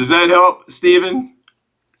 Does that help, Stephen?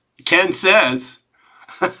 Ken says.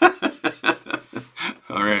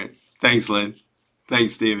 All right. Thanks, Lynn.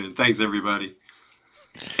 Thanks, Stephen. Thanks, everybody.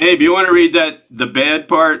 Abe, you want to read the bad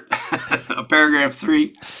part of paragraph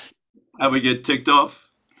 3? How we get ticked off?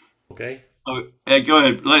 Okay. Oh, hey, go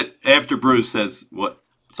ahead. After Bruce says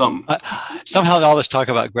something. Somehow all this talk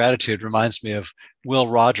about gratitude reminds me of Will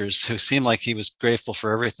Rogers, who seemed like he was grateful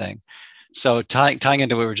for everything. So tying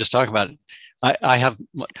into what we were just talking about, I have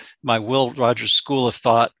my Will Rogers school of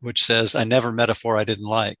thought, which says, I never metaphor I didn't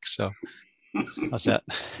like. So how's that?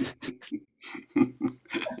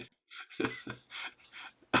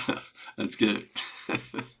 That's good.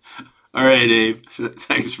 All right, Abe.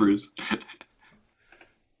 Thanks, Bruce.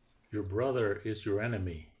 Your brother is your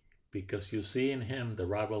enemy because you see in him the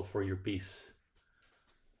rival for your peace,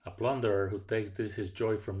 a plunderer who takes his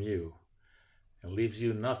joy from you and leaves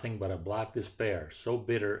you nothing but a black despair, so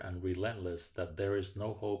bitter and relentless that there is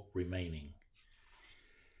no hope remaining.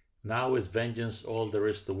 Now is vengeance all there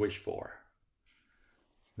is to wish for.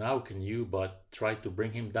 Now can you but try to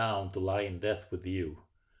bring him down to lie in death with you,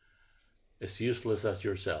 as useless as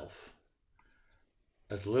yourself,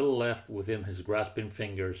 as little left within his grasping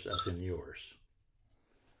fingers as in yours.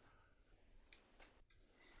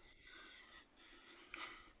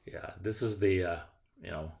 Yeah, this is the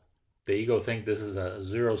the ego think this is a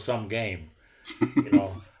zero-sum game.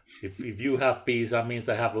 If you have peace, that means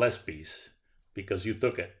I have less peace because you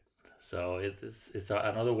took it. So it's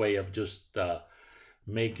another way of just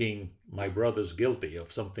making my brothers guilty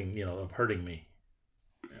of something, of hurting me.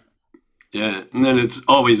 Yeah, and then it's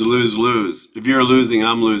always lose-lose. If you're losing,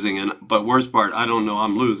 I'm losing, but worst part, I don't know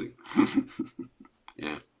I'm losing.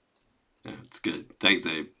 Yeah, it's good. Thanks,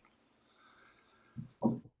 Abe.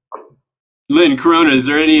 Lynn, Corona, is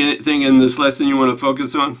there anything in this lesson you want to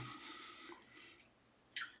focus on?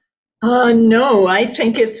 No, I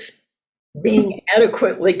think it's being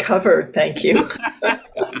adequately covered. Thank you.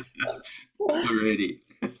 Alrighty.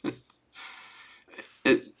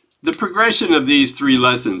 The progression of these three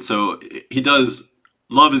lessons. So he does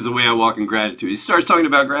love is the way I walk in gratitude. He starts talking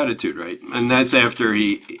about gratitude, right? And that's after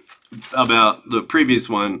about the previous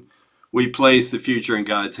one, we place the future in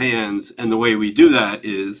God's hands. And the way we do that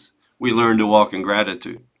is we learn to walk in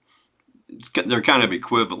gratitude. They're kind of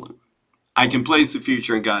equivalent. I can place the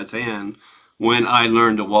future in God's hand when I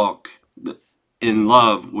learn to walk in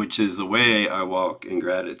love, which is the way I walk in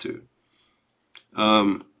gratitude.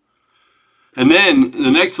 And then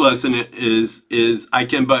the next lesson is I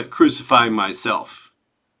can but crucify myself.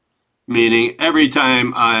 Meaning every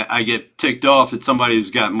time I get ticked off at somebody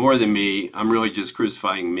who's got more than me, I'm really just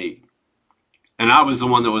crucifying me. And I was the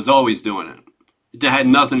one that was always doing it. It had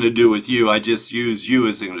nothing to do with you. I just used you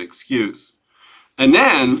as an excuse. And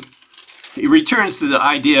then he returns to the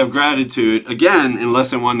idea of gratitude again in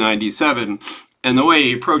lesson 197. And the way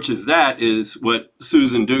he approaches that is what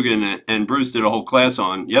Susan Dugan and Bruce did a whole class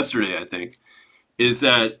on yesterday, I think, is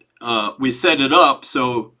that we set it up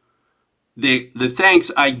so the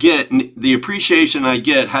thanks I get, the appreciation I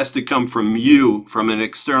get has to come from you, from an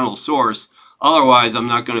external source. Otherwise, I'm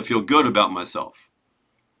not going to feel good about myself.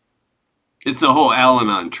 It's the whole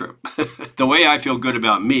Al-Anon trip. The way I feel good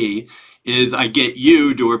about me is I get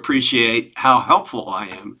you to appreciate how helpful I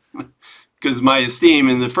am. Because my esteem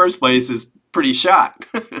in the first place is pretty shot.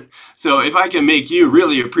 So if I can make you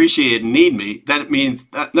really appreciate and need me, that means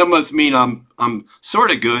that must mean I'm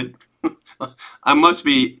sort of good. I must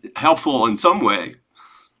be helpful in some way.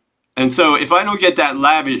 And so if I don't get that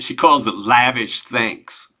lavish, she calls it lavish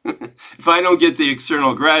thanks. If I don't get the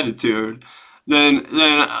external gratitude, then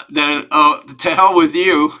to hell with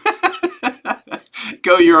you.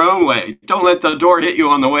 Go your own way. Don't let the door hit you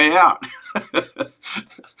on the way out.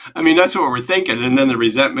 I mean, that's what we're thinking. And then the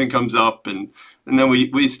resentment comes up and then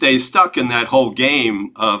we stay stuck in that whole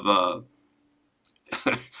game of,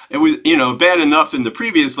 it was, bad enough in the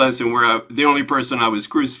previous lesson where the only person I was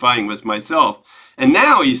crucifying was myself. And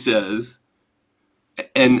now he says,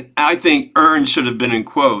 and I think earn should have been in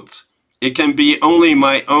quotes, it can be only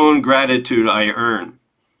my own gratitude I earn.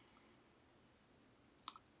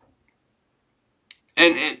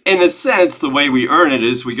 And in a sense, the way we earn it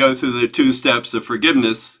is we go through the 2 steps of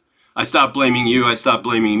forgiveness. I stop blaming you, I stop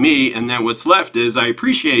blaming me, and then what's left is I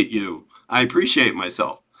appreciate you. I appreciate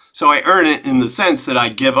myself. So I earn it in the sense that I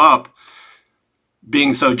give up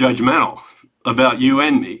being so judgmental about you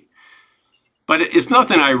and me. But it's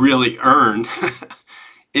nothing I really earned.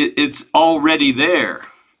 It's already there.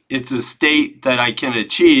 It's a state that I can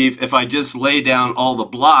achieve if I just lay down all the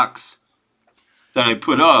blocks that I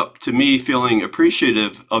put up to me feeling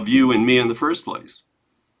appreciative of you and me in the first place.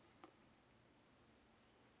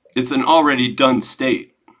 It's an already done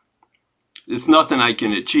state. It's nothing I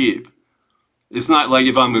can achieve. It's not like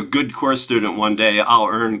if I'm a good course student one day, I'll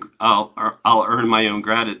earn my own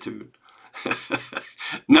gratitude.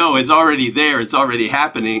 No, it's already there. It's already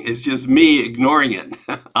happening. It's just me ignoring it.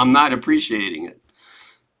 I'm not appreciating it.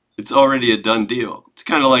 It's already a done deal. It's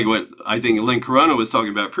kind of like what I think Lynn Corona was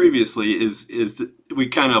talking about previously is that we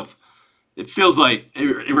kind of, it feels like,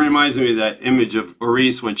 it reminds me of that image of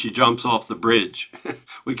Maurice when she jumps off the bridge.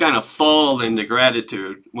 We kind of fall into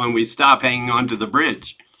gratitude when we stop hanging on to the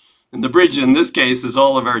bridge. And the bridge in this case is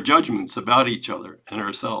all of our judgments about each other and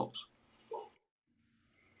ourselves.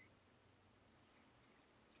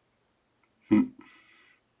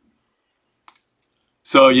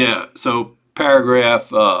 So yeah, so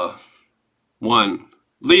paragraph 1.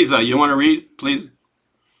 Lisa, you want to read, please?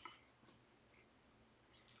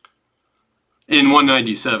 In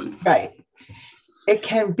 197. Right. It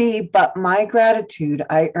can be but my gratitude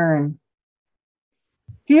I earn.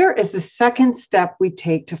 Here is the second step we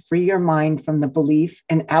take to free your mind from the belief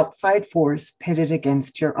in outside force pitted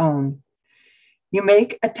against your own. You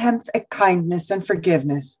make attempts at kindness and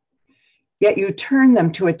forgiveness, yet you turn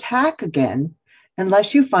them to attack again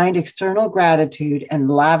unless you find external gratitude and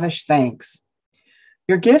lavish thanks.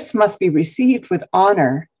 Your gifts must be received with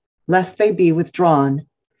honor, lest they be withdrawn.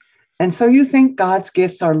 And so you think God's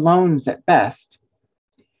gifts are loans at best.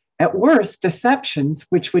 At worst, deceptions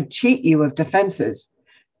which would cheat you of defenses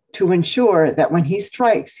to ensure that when he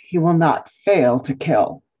strikes, he will not fail to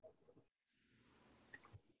kill.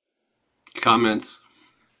 Comments?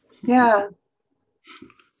 Yeah.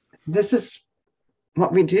 This is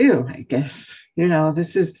what we do, I guess. You know,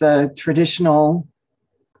 this is the traditional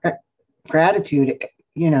gratitude,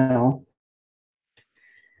 you know.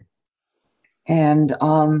 And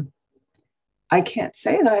I can't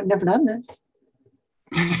say that I've never done this.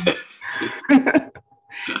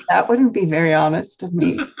 That wouldn't be very honest of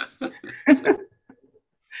me.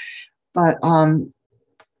 But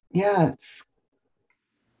yeah, it's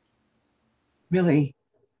really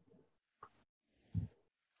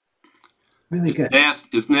good.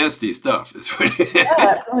 It's nasty stuff. Is what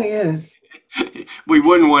Yeah, it really is. We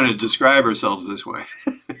wouldn't want to describe ourselves this way.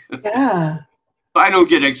 Yeah. If I don't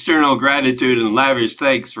get external gratitude and lavish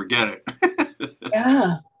thanks, forget it.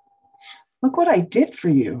 Yeah. Look what I did for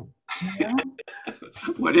you. You know?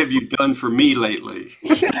 What have you done for me lately?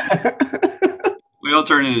 Yeah. We all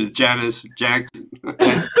turn into Janice Jackson.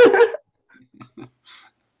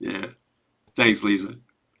 Yeah. Thanks, Lisa.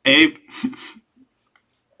 Abe?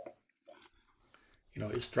 You know,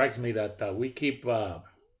 it strikes me that we keep, I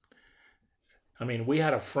mean, we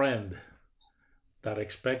had a friend that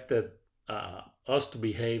expected us to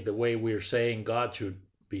behave the way we're saying God should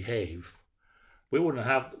behave. We wouldn't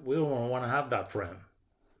want to have that friend.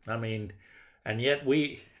 I mean, and yet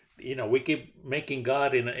we keep making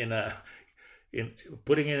God in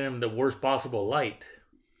putting him in the worst possible light.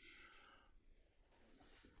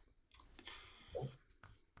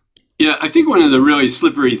 Yeah, I think one of the really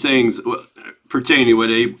slippery things pertaining to what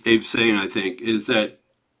Abe's saying, I think, is that,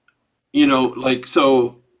 you know, like,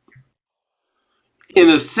 so in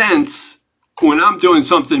a sense, when I'm doing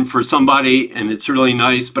something for somebody and it's really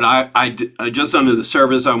nice, but I just under the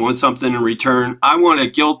service, I want something in return, I want to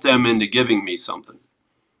guilt them into giving me something.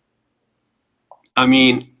 I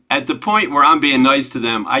mean, at the point where I'm being nice to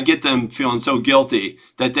them, I get them feeling so guilty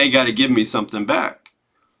that they got to give me something back.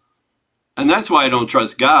 And that's why I don't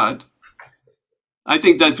trust God. I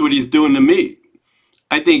think that's what he's doing to me.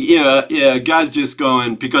 I think, yeah, God's just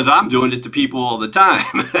going, because I'm doing it to people all the time.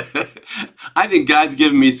 I think God's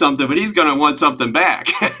giving me something, but he's going to want something back,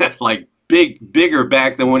 like bigger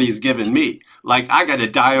back than what he's given me. Like I got to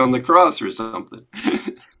die on the cross or something.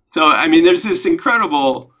 So, I mean, there's this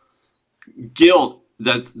incredible guilt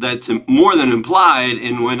that's more than implied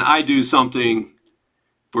in when I do something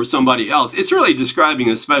for somebody else. It's really describing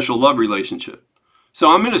a special love relationship. So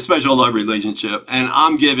I'm in a special love relationship and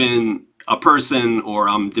I'm giving a person, or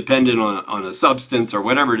I'm dependent on a substance or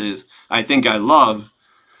whatever it is I think I love,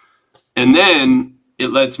 and then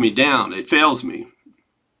it lets me down. It fails me.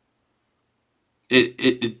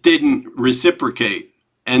 It didn't reciprocate.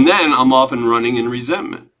 And then I'm often running in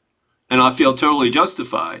resentment. And I feel totally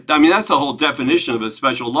justified. I mean, that's the whole definition of a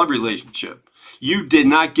special love relationship. You did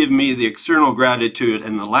not give me the external gratitude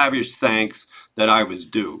and the lavish thanks that I was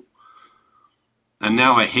due. And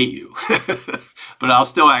now I hate you. But I'll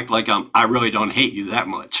still act like I really don't hate you that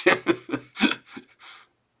much.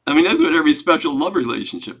 I mean, that's what every special love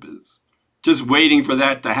relationship is. Just waiting for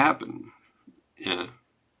that to happen. Yeah.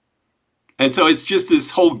 And so it's just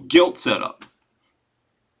this whole guilt setup.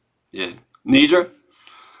 Yeah. Nidra?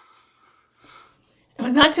 It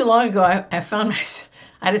was not too long ago I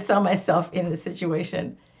just saw myself in this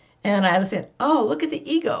situation, and I just said, oh, look at the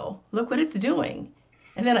ego. Look what it's doing.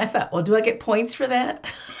 And then I thought, well, do I get points for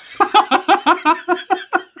that?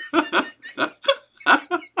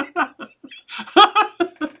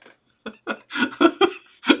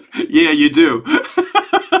 Yeah, you do.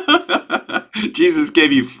 Jesus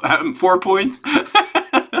gave you 4 points?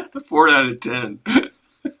 4 out of 10.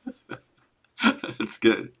 That's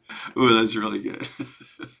good. Ooh, that's really good.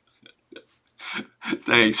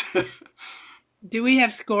 Thanks. Do we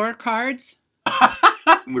have scorecards?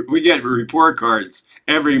 We get report cards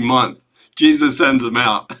every month. Jesus sends them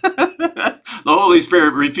out. The Holy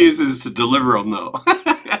Spirit refuses to deliver them, though.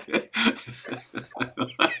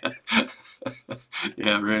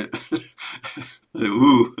 Yeah, right.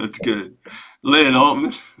 Ooh, that's good. Lynn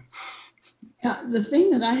Altman. Yeah, the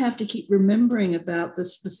thing that I have to keep remembering about the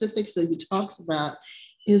specifics that he talks about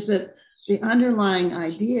is that the underlying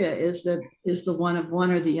idea is the one of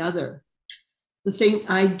one or the other. The thing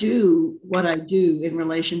I do, what I do in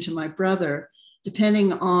relation to my brother,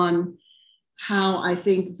 depending on how I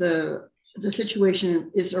think the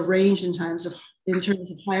situation is arranged in terms of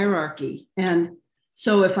hierarchy. And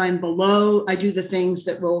so if I'm below, I do the things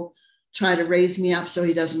that will try to raise me up so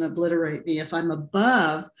he doesn't obliterate me. If I'm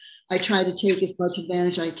above, I try to take as much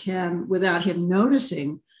advantage I can without him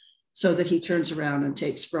noticing, so that he turns around and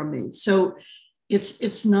takes from me. So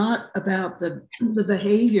it's not about the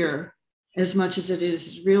behavior as much as it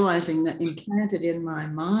is realizing that implanted in my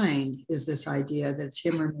mind is this idea that it's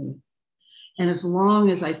him or me. And as long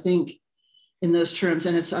as I think in those terms,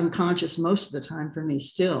 and it's unconscious most of the time for me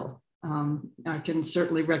still, I can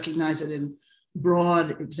certainly recognize it in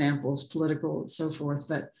broad examples, political and so forth.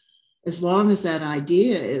 But as long as that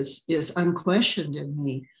idea is unquestioned in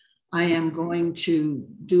me, I am going to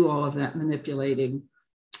do all of that manipulating.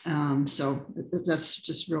 So that's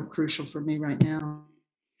just real crucial for me right now.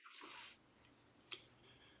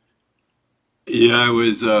 Yeah,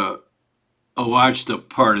 I watched a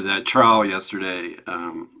part of that trial yesterday,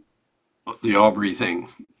 the Aubrey thing,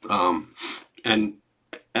 and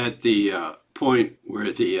at the point where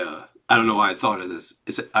I don't know why I thought of this.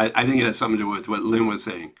 I think it has something to do with what Lynn was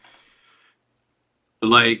saying.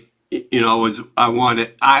 Like, I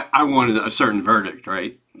wanted a certain verdict,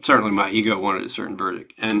 right? Certainly my ego wanted a certain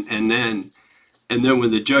verdict. And then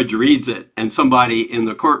when the judge reads it and somebody in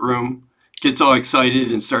the courtroom gets all excited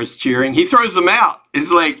and starts cheering, he throws them out.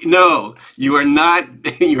 It's like, no, you are not,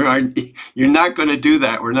 you're not going to do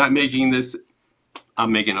that. We're not making this.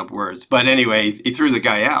 I'm making up words. But anyway, he threw the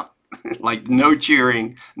guy out. Like, no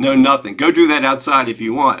cheering, no nothing. Go do that outside if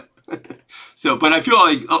you want. So, but I feel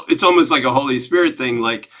like it's almost like a Holy Spirit thing.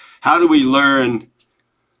 Like, how do we learn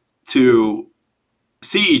to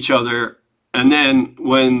see each other? And then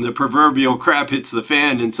when the proverbial crap hits the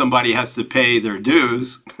fan and somebody has to pay their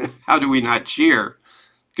dues, how do we not cheer?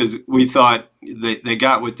 Because we thought they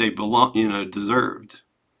got what they deserved.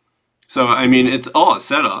 So, I mean, it's all a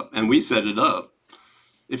setup, and we set it up.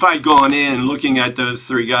 If I'd gone in looking at those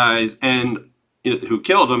three guys and who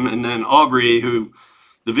killed them, and then Aubrey, who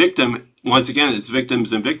the victim, once again, it's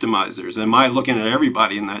victims and victimizers. Am I looking at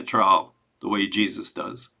everybody in that trial the way Jesus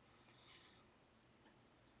does?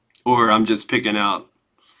 Or I'm just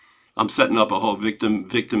I'm setting up a whole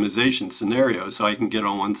victimization scenario so I can get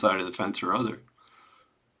on one side of the fence or other.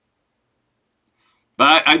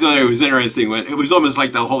 But I thought it was interesting when it was almost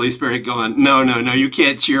like the Holy Spirit going, no, you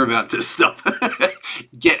can't cheer about this stuff.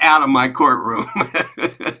 Get out of my courtroom.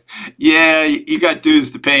 Yeah, you got dues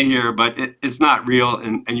to pay here, but it's not real,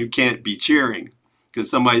 and you can't be cheering because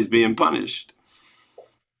somebody's being punished.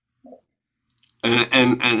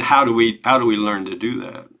 And how do we learn to do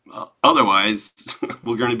that? Otherwise,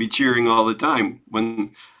 we're going to be cheering all the time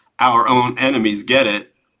when our own enemies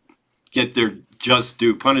get their just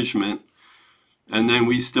due punishment. And then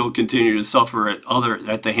we still continue to suffer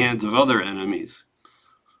at the hands of other enemies.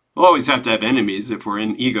 We'll always have to have enemies if we're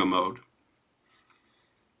in ego mode.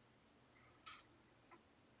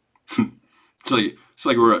 It's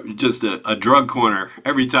like we're just a drug corner.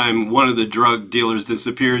 Every time one of the drug dealers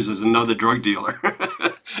disappears, there's another drug dealer.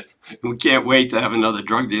 We can't wait to have another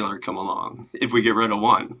drug dealer come along if we get rid of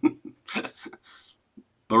one. But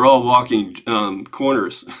we're all walking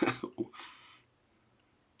corners.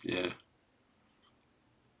 Yeah.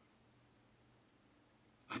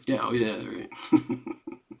 Yeah, oh yeah, right.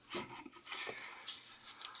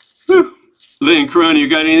 Lynn, Corona, you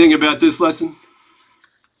got anything about this lesson?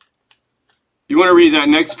 You want to read that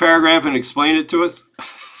next paragraph and explain it to us?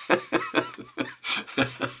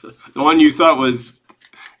 The one you thought was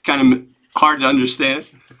kind of hard to understand?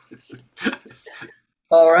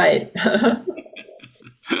 All right.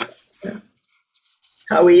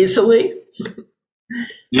 How easily?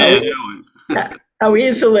 Yeah, how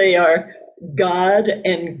easily are God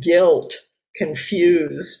and guilt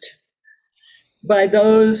confused by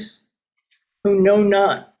those who know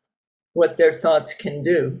not what their thoughts can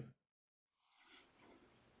do.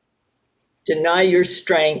 Deny your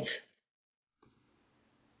strength,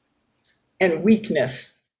 and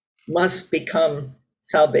weakness must become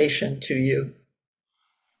salvation to you.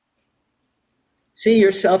 See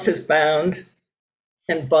yourself as bound,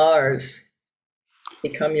 and bars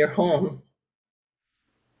become your home.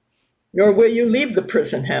 Nor will you leave the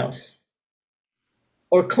prison house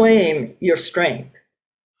or claim your strength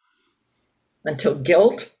until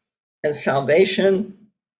guilt and salvation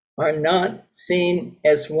are not seen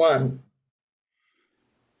as one,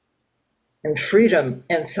 and freedom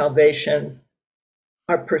and salvation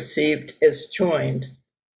are perceived as joined.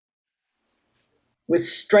 with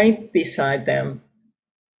strength beside them,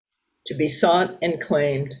 to be sought and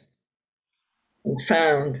claimed and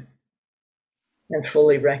found and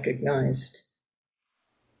fully recognized.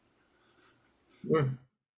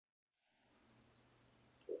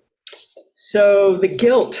 So the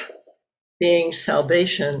guilt being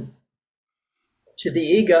salvation to the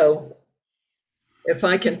ego, if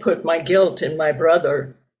I can put my guilt in my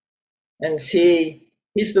brother and see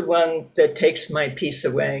he's the one that takes my peace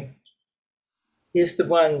away, he's the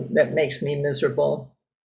one that makes me miserable.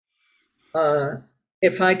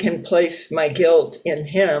 If I can place my guilt in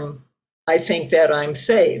him, I think that I'm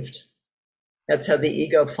saved. That's how the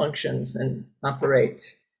ego functions and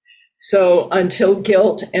operates. So until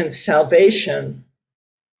guilt and salvation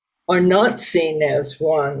are not seen as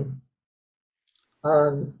one,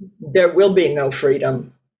 there will be no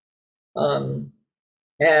freedom. And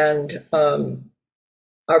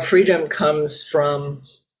our freedom comes from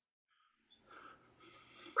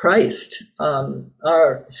Christ.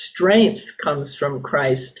 Our strength comes from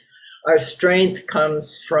Christ. Our strength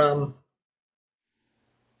comes from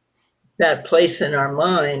that place in our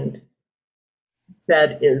mind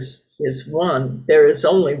that is one. There is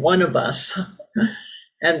only one of us,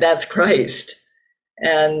 and that's Christ.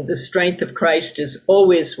 And the strength of Christ is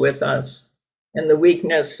always with us, and the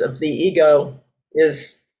weakness of the ego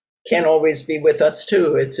can always be with us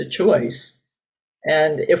too. It's a choice.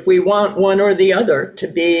 And if we want one or the other to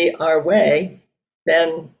be our way,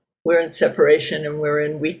 then we're in separation and we're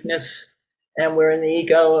in weakness and we're in the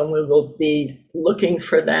ego, and we will be looking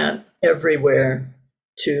for that everywhere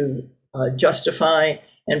to justify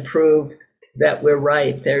and prove that we're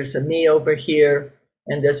right. There's a me over here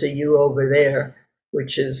and there's a you over there,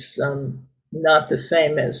 which is not the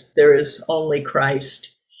same as there is only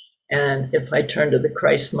Christ. And if I turn to the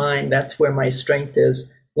Christ mind, that's where my strength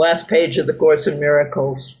is. Last page of the Course in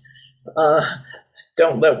Miracles.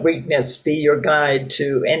 Don't let weakness be your guide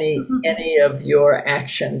to any of your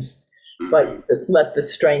actions, but let the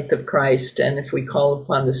strength of Christ. And if we call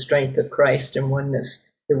upon the strength of Christ and oneness,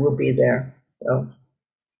 it will be there. So,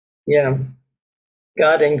 yeah,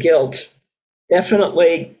 God and guilt.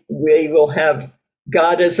 Definitely, we will have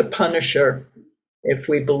God as a punisher if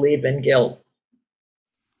we believe in guilt.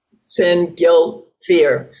 Sin, guilt,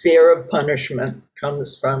 fear of punishment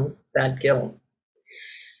comes from that guilt.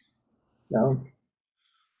 So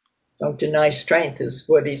don't deny strength is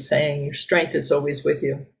what he's saying. Your strength is always with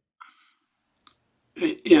you.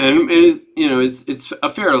 Yeah, and it's a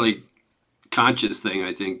fairly conscious thing,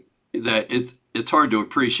 I think, that it's hard to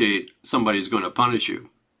appreciate somebody's going to punish you.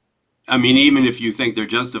 I mean, even if you think they're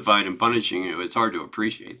justified in punishing you, it's hard to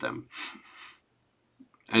appreciate them.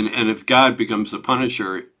 And if God becomes the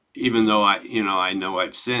punisher, even though I know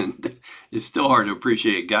I've sinned, it's still hard to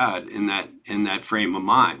appreciate God in that frame of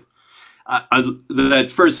mind. That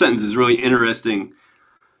first sentence is really interesting.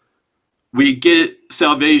 We get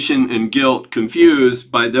salvation and guilt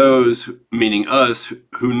confused by those, meaning us,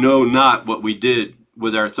 who know not what we did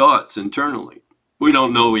with our thoughts internally. We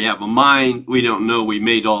don't know we have a mind. We don't know we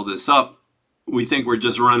made all this up. We think we're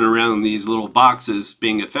just running around these little boxes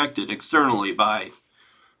being affected externally by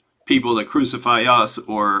people that crucify us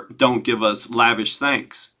or don't give us lavish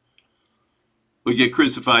thanks. We get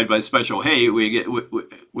crucified by special hate. We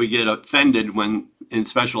get offended when in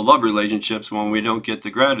special love relationships when we don't get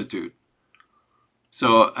the gratitude.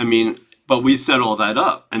 So, I mean, but we set all that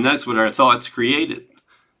up, and that's what our thoughts created,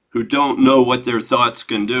 who don't know what their thoughts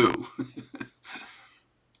can do.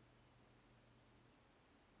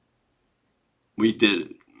 We did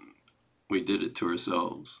it. We did it to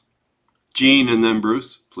ourselves. Jean and then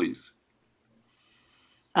Bruce, please.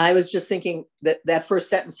 I was just thinking that first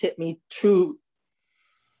sentence hit me true.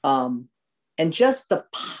 And just the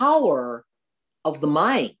power of the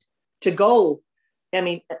mind to go, I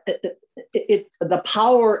mean, the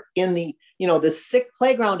power in the, the sick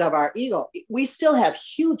playground of our ego, we still have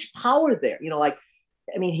huge power there,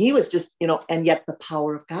 he was just, and yet the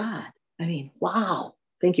power of God. I mean, wow.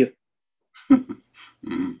 Thank you.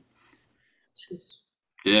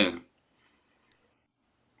 Yeah.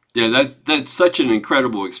 Yeah, that's such an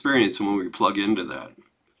incredible experience when we plug into that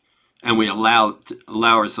and we allow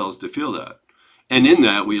ourselves to feel that. And in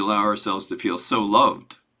that, we allow ourselves to feel so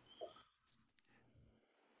loved.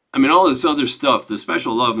 I mean, all this other stuff, the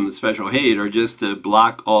special love and the special hate are just to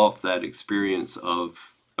block off that experience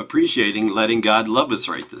of appreciating letting God love us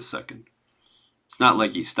right this second. It's not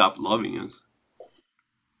like he stopped loving us.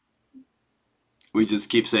 We just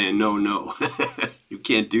keep saying, no, you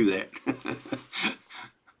can't do that.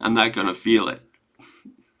 I'm not going to feel it.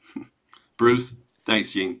 Bruce,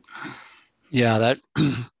 thanks, Gene. Yeah,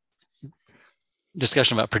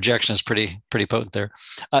 discussion about projection is pretty potent there.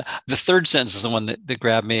 The third sentence is the one that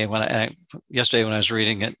grabbed me. Yesterday when I was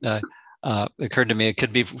reading it, occurred to me it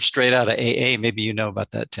could be straight out of AA. Maybe you know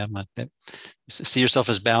about that, Tim. See yourself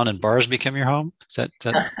as bound and bars become your home. Is that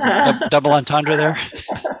double entendre there?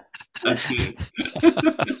 That's good. I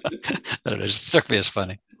don't know, it just struck me as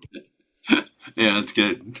funny. Yeah, that's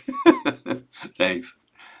good. Thanks.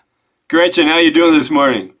 Gretchen, how you doing this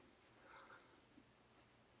morning?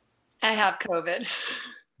 I have COVID.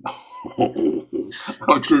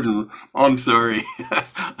 Oh, children, I'm sorry.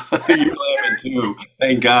 You're laughing too.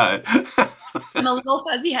 Thank God. I'm a little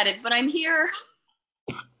fuzzy-headed, but I'm here.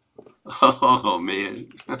 Oh, man.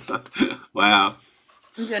 Wow.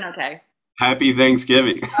 I'm doing okay. Happy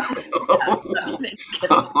Thanksgiving. Thanksgiving.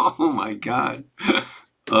 Oh, my God.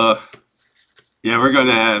 Yeah, we're going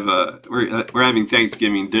to have, we're having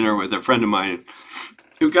Thanksgiving dinner with a friend of mine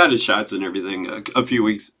who got his shots and everything a few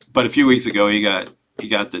weeks ago he got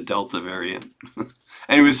the Delta variant.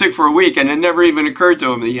 And he was sick for a week, and it never even occurred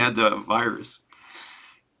to him that he had the virus.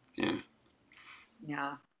 Yeah.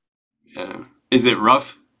 Yeah. Yeah. Is it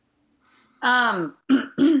rough? I'm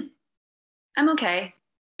okay.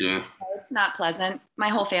 Yeah. It's not pleasant. My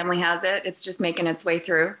whole family has it. It's just making its way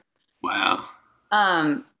through. Wow.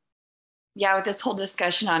 Yeah, with this whole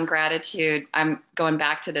discussion on gratitude, I'm going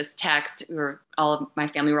back to this text. All of my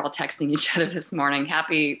family were all texting each other this morning.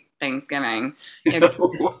 Happy Thanksgiving.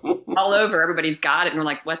 All over, everybody's got it. And we're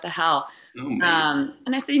like, what the hell? Oh, man.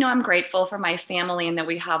 And I said, I'm grateful for my family and that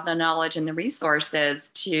we have the knowledge and the resources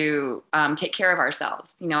to take care of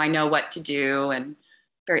ourselves. I know what to do and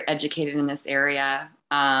very educated in this area.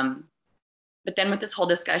 But then with this whole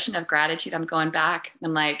discussion of gratitude, I'm going back and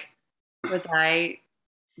I'm like, was I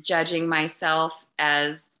judging myself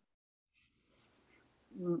as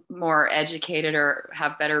more educated or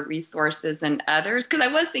have better resources than others? Because I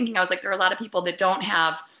was like, there are a lot of people that don't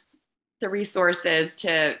have the resources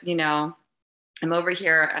to, I'm over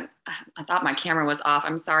here and I thought my camera was off.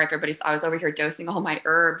 I'm sorry if I was over here dosing all my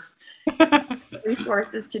herbs,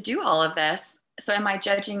 resources to do all of this. So am I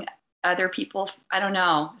judging other people? I don't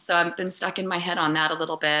know. So I've been stuck in my head on that a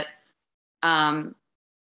little bit.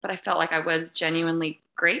 But I felt like I was genuinely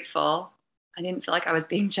grateful. I didn't feel like I was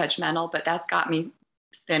being judgmental, but that's got me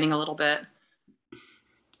spinning a little bit.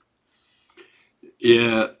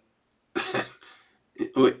 Yeah.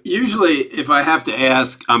 Usually, if I have to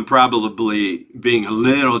ask, I'm probably being a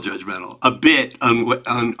little judgmental, a bit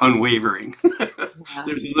unwavering. Yeah.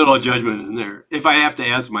 There's a little judgment in there. If I have to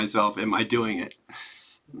ask myself, am I doing it?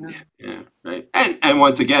 Yeah, right. And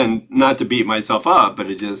once again, not to beat myself up,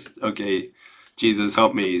 but it just, okay, Jesus,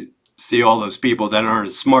 help me see all those people that aren't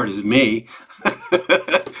as smart as me,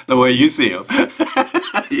 the way you see them.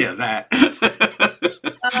 Yeah, that.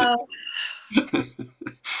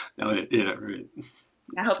 Yeah, right.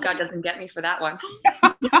 I hope God doesn't get me for that one.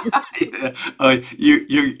 Yeah.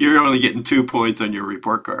 You're only getting 2 points on your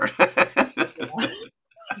report card.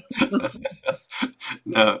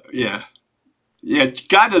 No, yeah. Yeah,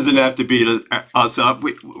 God doesn't have to beat us up.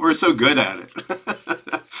 We're so good at it.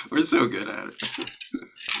 We're so good at it.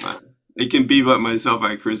 It can be but myself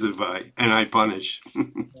I crucify and I punish.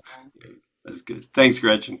 That's good. Thanks,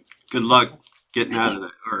 Gretchen. Good luck getting out of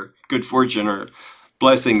that, or good fortune, or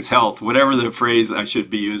blessings, health, whatever the phrase I should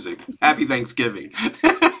be using. Happy Thanksgiving.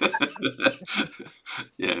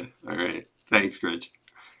 Yeah, all right. Thanks, Gretchen.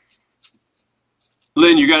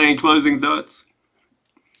 Lynn, you got any closing thoughts?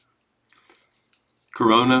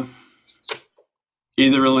 Corona?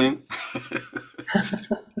 Either, Lynn?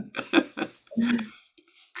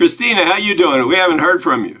 Christina, how you doing? We haven't heard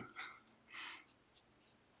from you.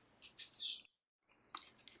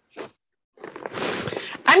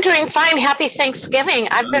 I'm doing fine. Happy Thanksgiving.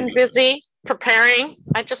 I've been busy preparing.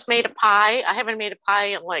 I just made a pie. I haven't made a pie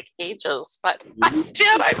in like ages, but I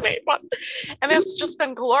made one. And it's just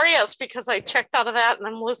been glorious because I checked out of that and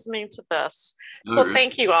I'm listening to this. So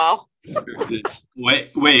thank you all.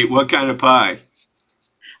 Wait, what kind of pie?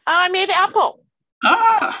 I made apple.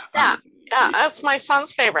 Ah! Yeah, that's my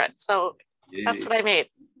son's favorite. So that's what I made.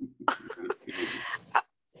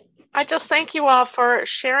 I just thank you all for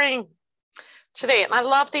sharing today. And I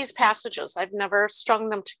love these passages. I've never strung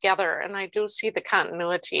them together, and I do see the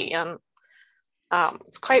continuity, and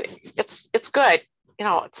it's good.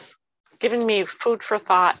 It's giving me food for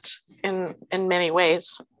thought in many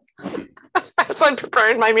ways. As I'm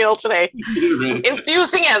preparing my meal today,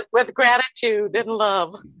 infusing it with gratitude and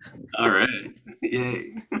love. All right.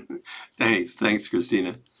 Yay. Thanks,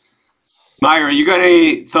 Christina. Myra, you got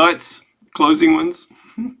any thoughts, closing ones?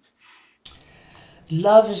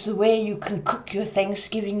 Love is the way you can cook your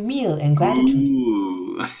Thanksgiving meal in gratitude.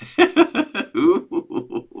 Ooh. Ooh.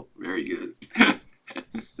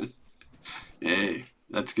 Hey,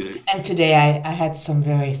 that's good. And today I had some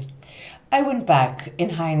I went back in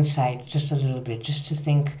hindsight just a little bit, just to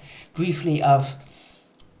think briefly of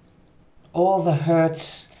all the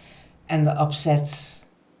hurts and the upsets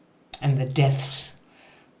and the deaths.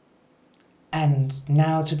 And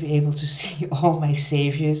now to be able to see all my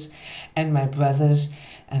saviors and my brothers,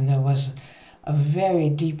 and there was a very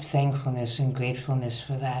deep thankfulness and gratefulness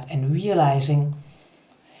for that, and realizing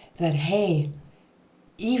that, hey,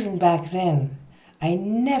 even back then, I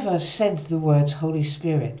never said the words Holy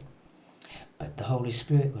Spirit, but the Holy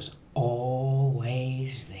Spirit was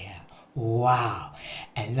always there. Wow.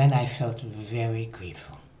 And then I felt very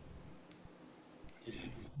grateful.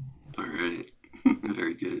 All right.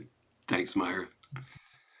 Very good. Thanks, Myra.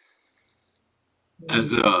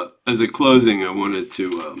 As a closing, I wanted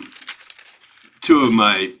to to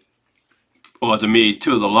me,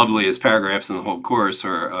 two of the loveliest paragraphs in the whole course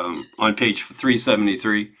are on page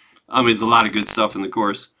 373. There's a lot of good stuff in the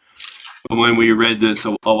course. But when we read this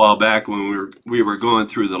a while back, when we were going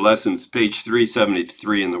through the lessons, page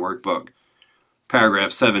 373 in the workbook,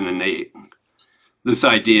 paragraph 7 and 8, this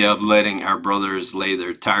idea of letting our brothers lay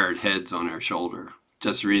their tired heads on our shoulder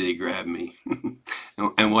just really grabbed me.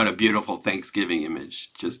 And what a beautiful Thanksgiving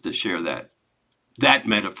image, just to share that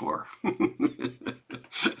metaphor.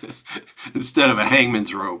 Instead of a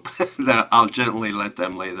hangman's rope, that I'll gently let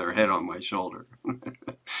them lay their head on my shoulder.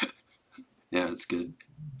 Yeah, it's good.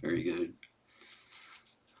 Very good.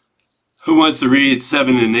 Who wants to read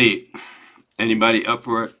 7 and 8? Anybody up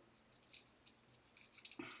for it?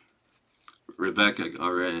 Rebecca,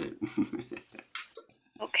 all right.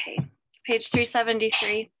 Okay, page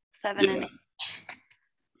 373, 7 and 8.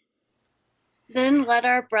 Then let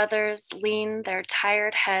our brothers lean their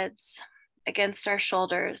tired heads against our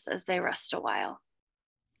shoulders as they rest a while.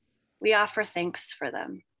 We offer thanks for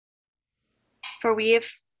them. For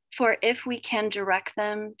if we can direct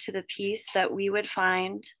them to the peace that we would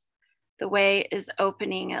find, the way is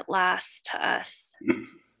opening at last to us.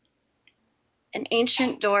 An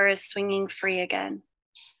ancient door is swinging free again.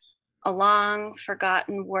 A long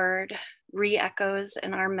forgotten word re-echoes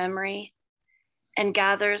in our memory and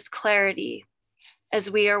gathers clarity as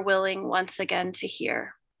we are willing once again to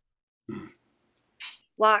hear.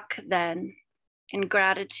 Walk then in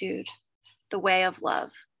gratitude, the way of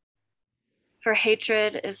love. For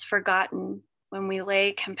hatred is forgotten when we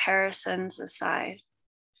lay comparisons aside.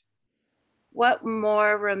 What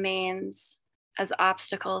more remains as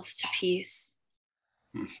obstacles to peace?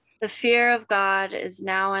 The fear of God is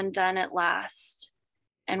now undone at last,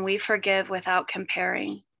 and we forgive without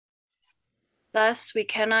comparing. Thus, we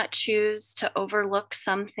cannot choose to overlook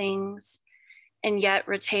some things and yet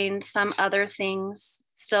retain some other things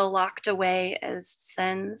still locked away as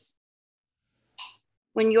sins.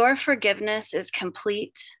 When your forgiveness is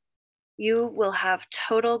complete, you will have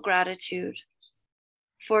total gratitude,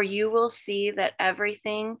 for you will see that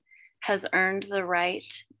everything has earned the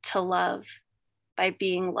right to love by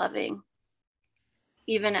being loving,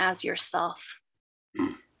 even as yourself.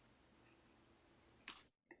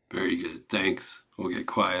 Very good. Thanks. We'll get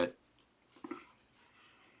quiet.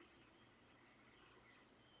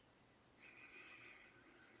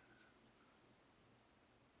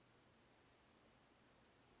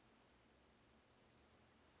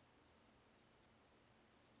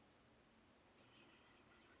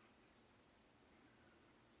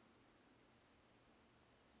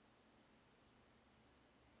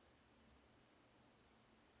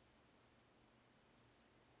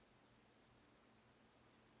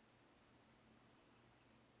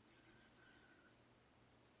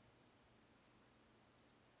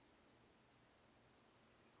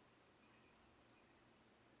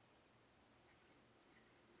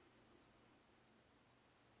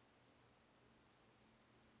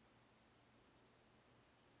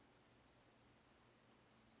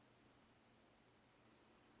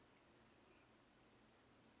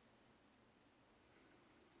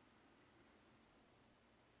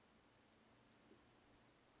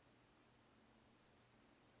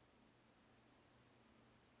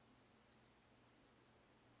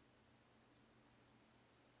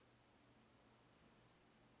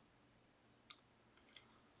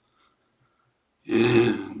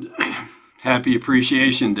 And happy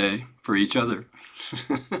Appreciation Day for each other.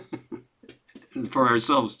 And for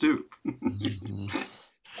ourselves too.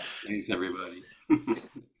 Thanks, everybody.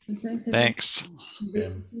 Thanks.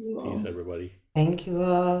 Peace, everybody. Thank you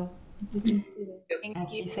all.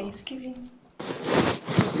 Happy Thanksgiving.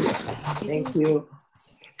 Thank you.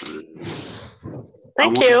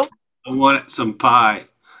 Thank you. I want some pie.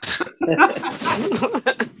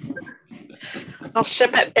 I'll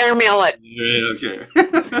ship it, airmail it. Okay.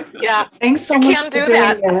 Yeah. Thanks so You much can for do doing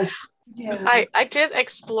that. this. Yeah. I did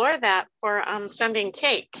explore that for sending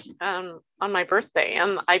cake on my birthday,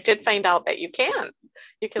 and I did find out that you can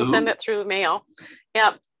send it through mail.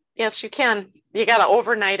 Yeah, yes, you can. You got to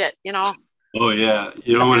overnight it, you know. Oh yeah,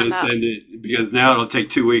 you don't want to send it because now it'll take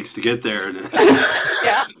 2 weeks to get there.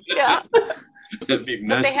 Yeah, yeah. It'd be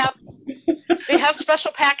But messy. they have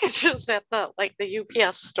special packages at the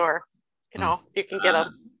UPS store. You know, you can get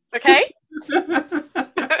them. Okay.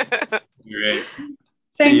 Great.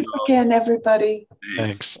 Thanks again, everybody.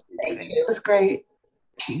 Thanks. Thank you. It was great.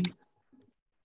 Thanks.